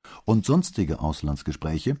weiß. Und sonstige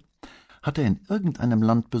Auslandsgespräche? Hat er in irgendeinem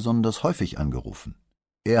Land besonders häufig angerufen?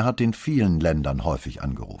 Er hat in vielen Ländern häufig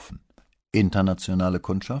angerufen. Internationale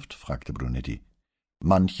Kundschaft? Fragte Brunetti.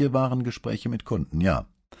 Manche waren Gespräche mit Kunden, ja.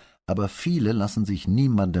 Aber viele lassen sich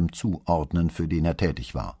niemandem zuordnen, für den er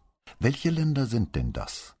tätig war. Welche Länder sind denn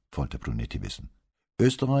das? Wollte Brunetti wissen.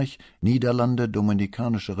 Österreich, Niederlande,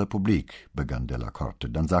 Dominikanische Republik, begann Della Corte.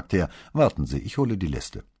 Dann sagte er, warten Sie, ich hole die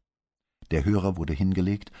Liste. Der Hörer wurde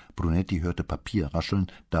hingelegt, Brunetti hörte Papier rascheln,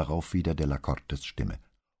 darauf wieder Della Cortes Stimme.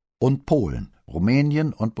 Und Polen,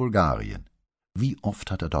 Rumänien und Bulgarien. Wie oft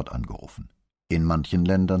hat er dort angerufen? In manchen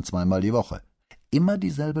Ländern 2-mal die Woche. Immer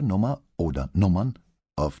dieselbe Nummer oder Nummern?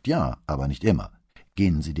 Oft ja, aber nicht immer.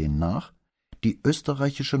 Gehen Sie denen nach? Die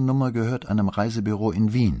österreichische Nummer gehört einem Reisebüro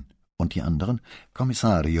in Wien. Und die anderen?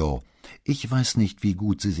 Kommissario, ich weiß nicht, wie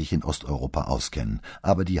gut Sie sich in Osteuropa auskennen,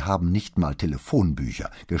 aber die haben nicht mal Telefonbücher,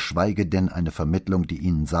 geschweige denn eine Vermittlung, die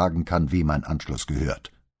Ihnen sagen kann, wem ein Anschluss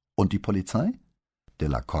gehört. Und die Polizei?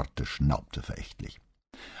 Della Corte schnaubte verächtlich.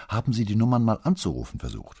 Haben Sie die Nummern mal anzurufen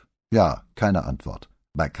versucht? Ja, keine Antwort.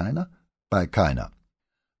 Bei keiner? Bei keiner.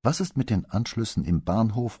 Was ist mit den Anschlüssen im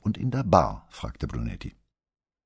Bahnhof und in der Bar? Fragte Brunetti.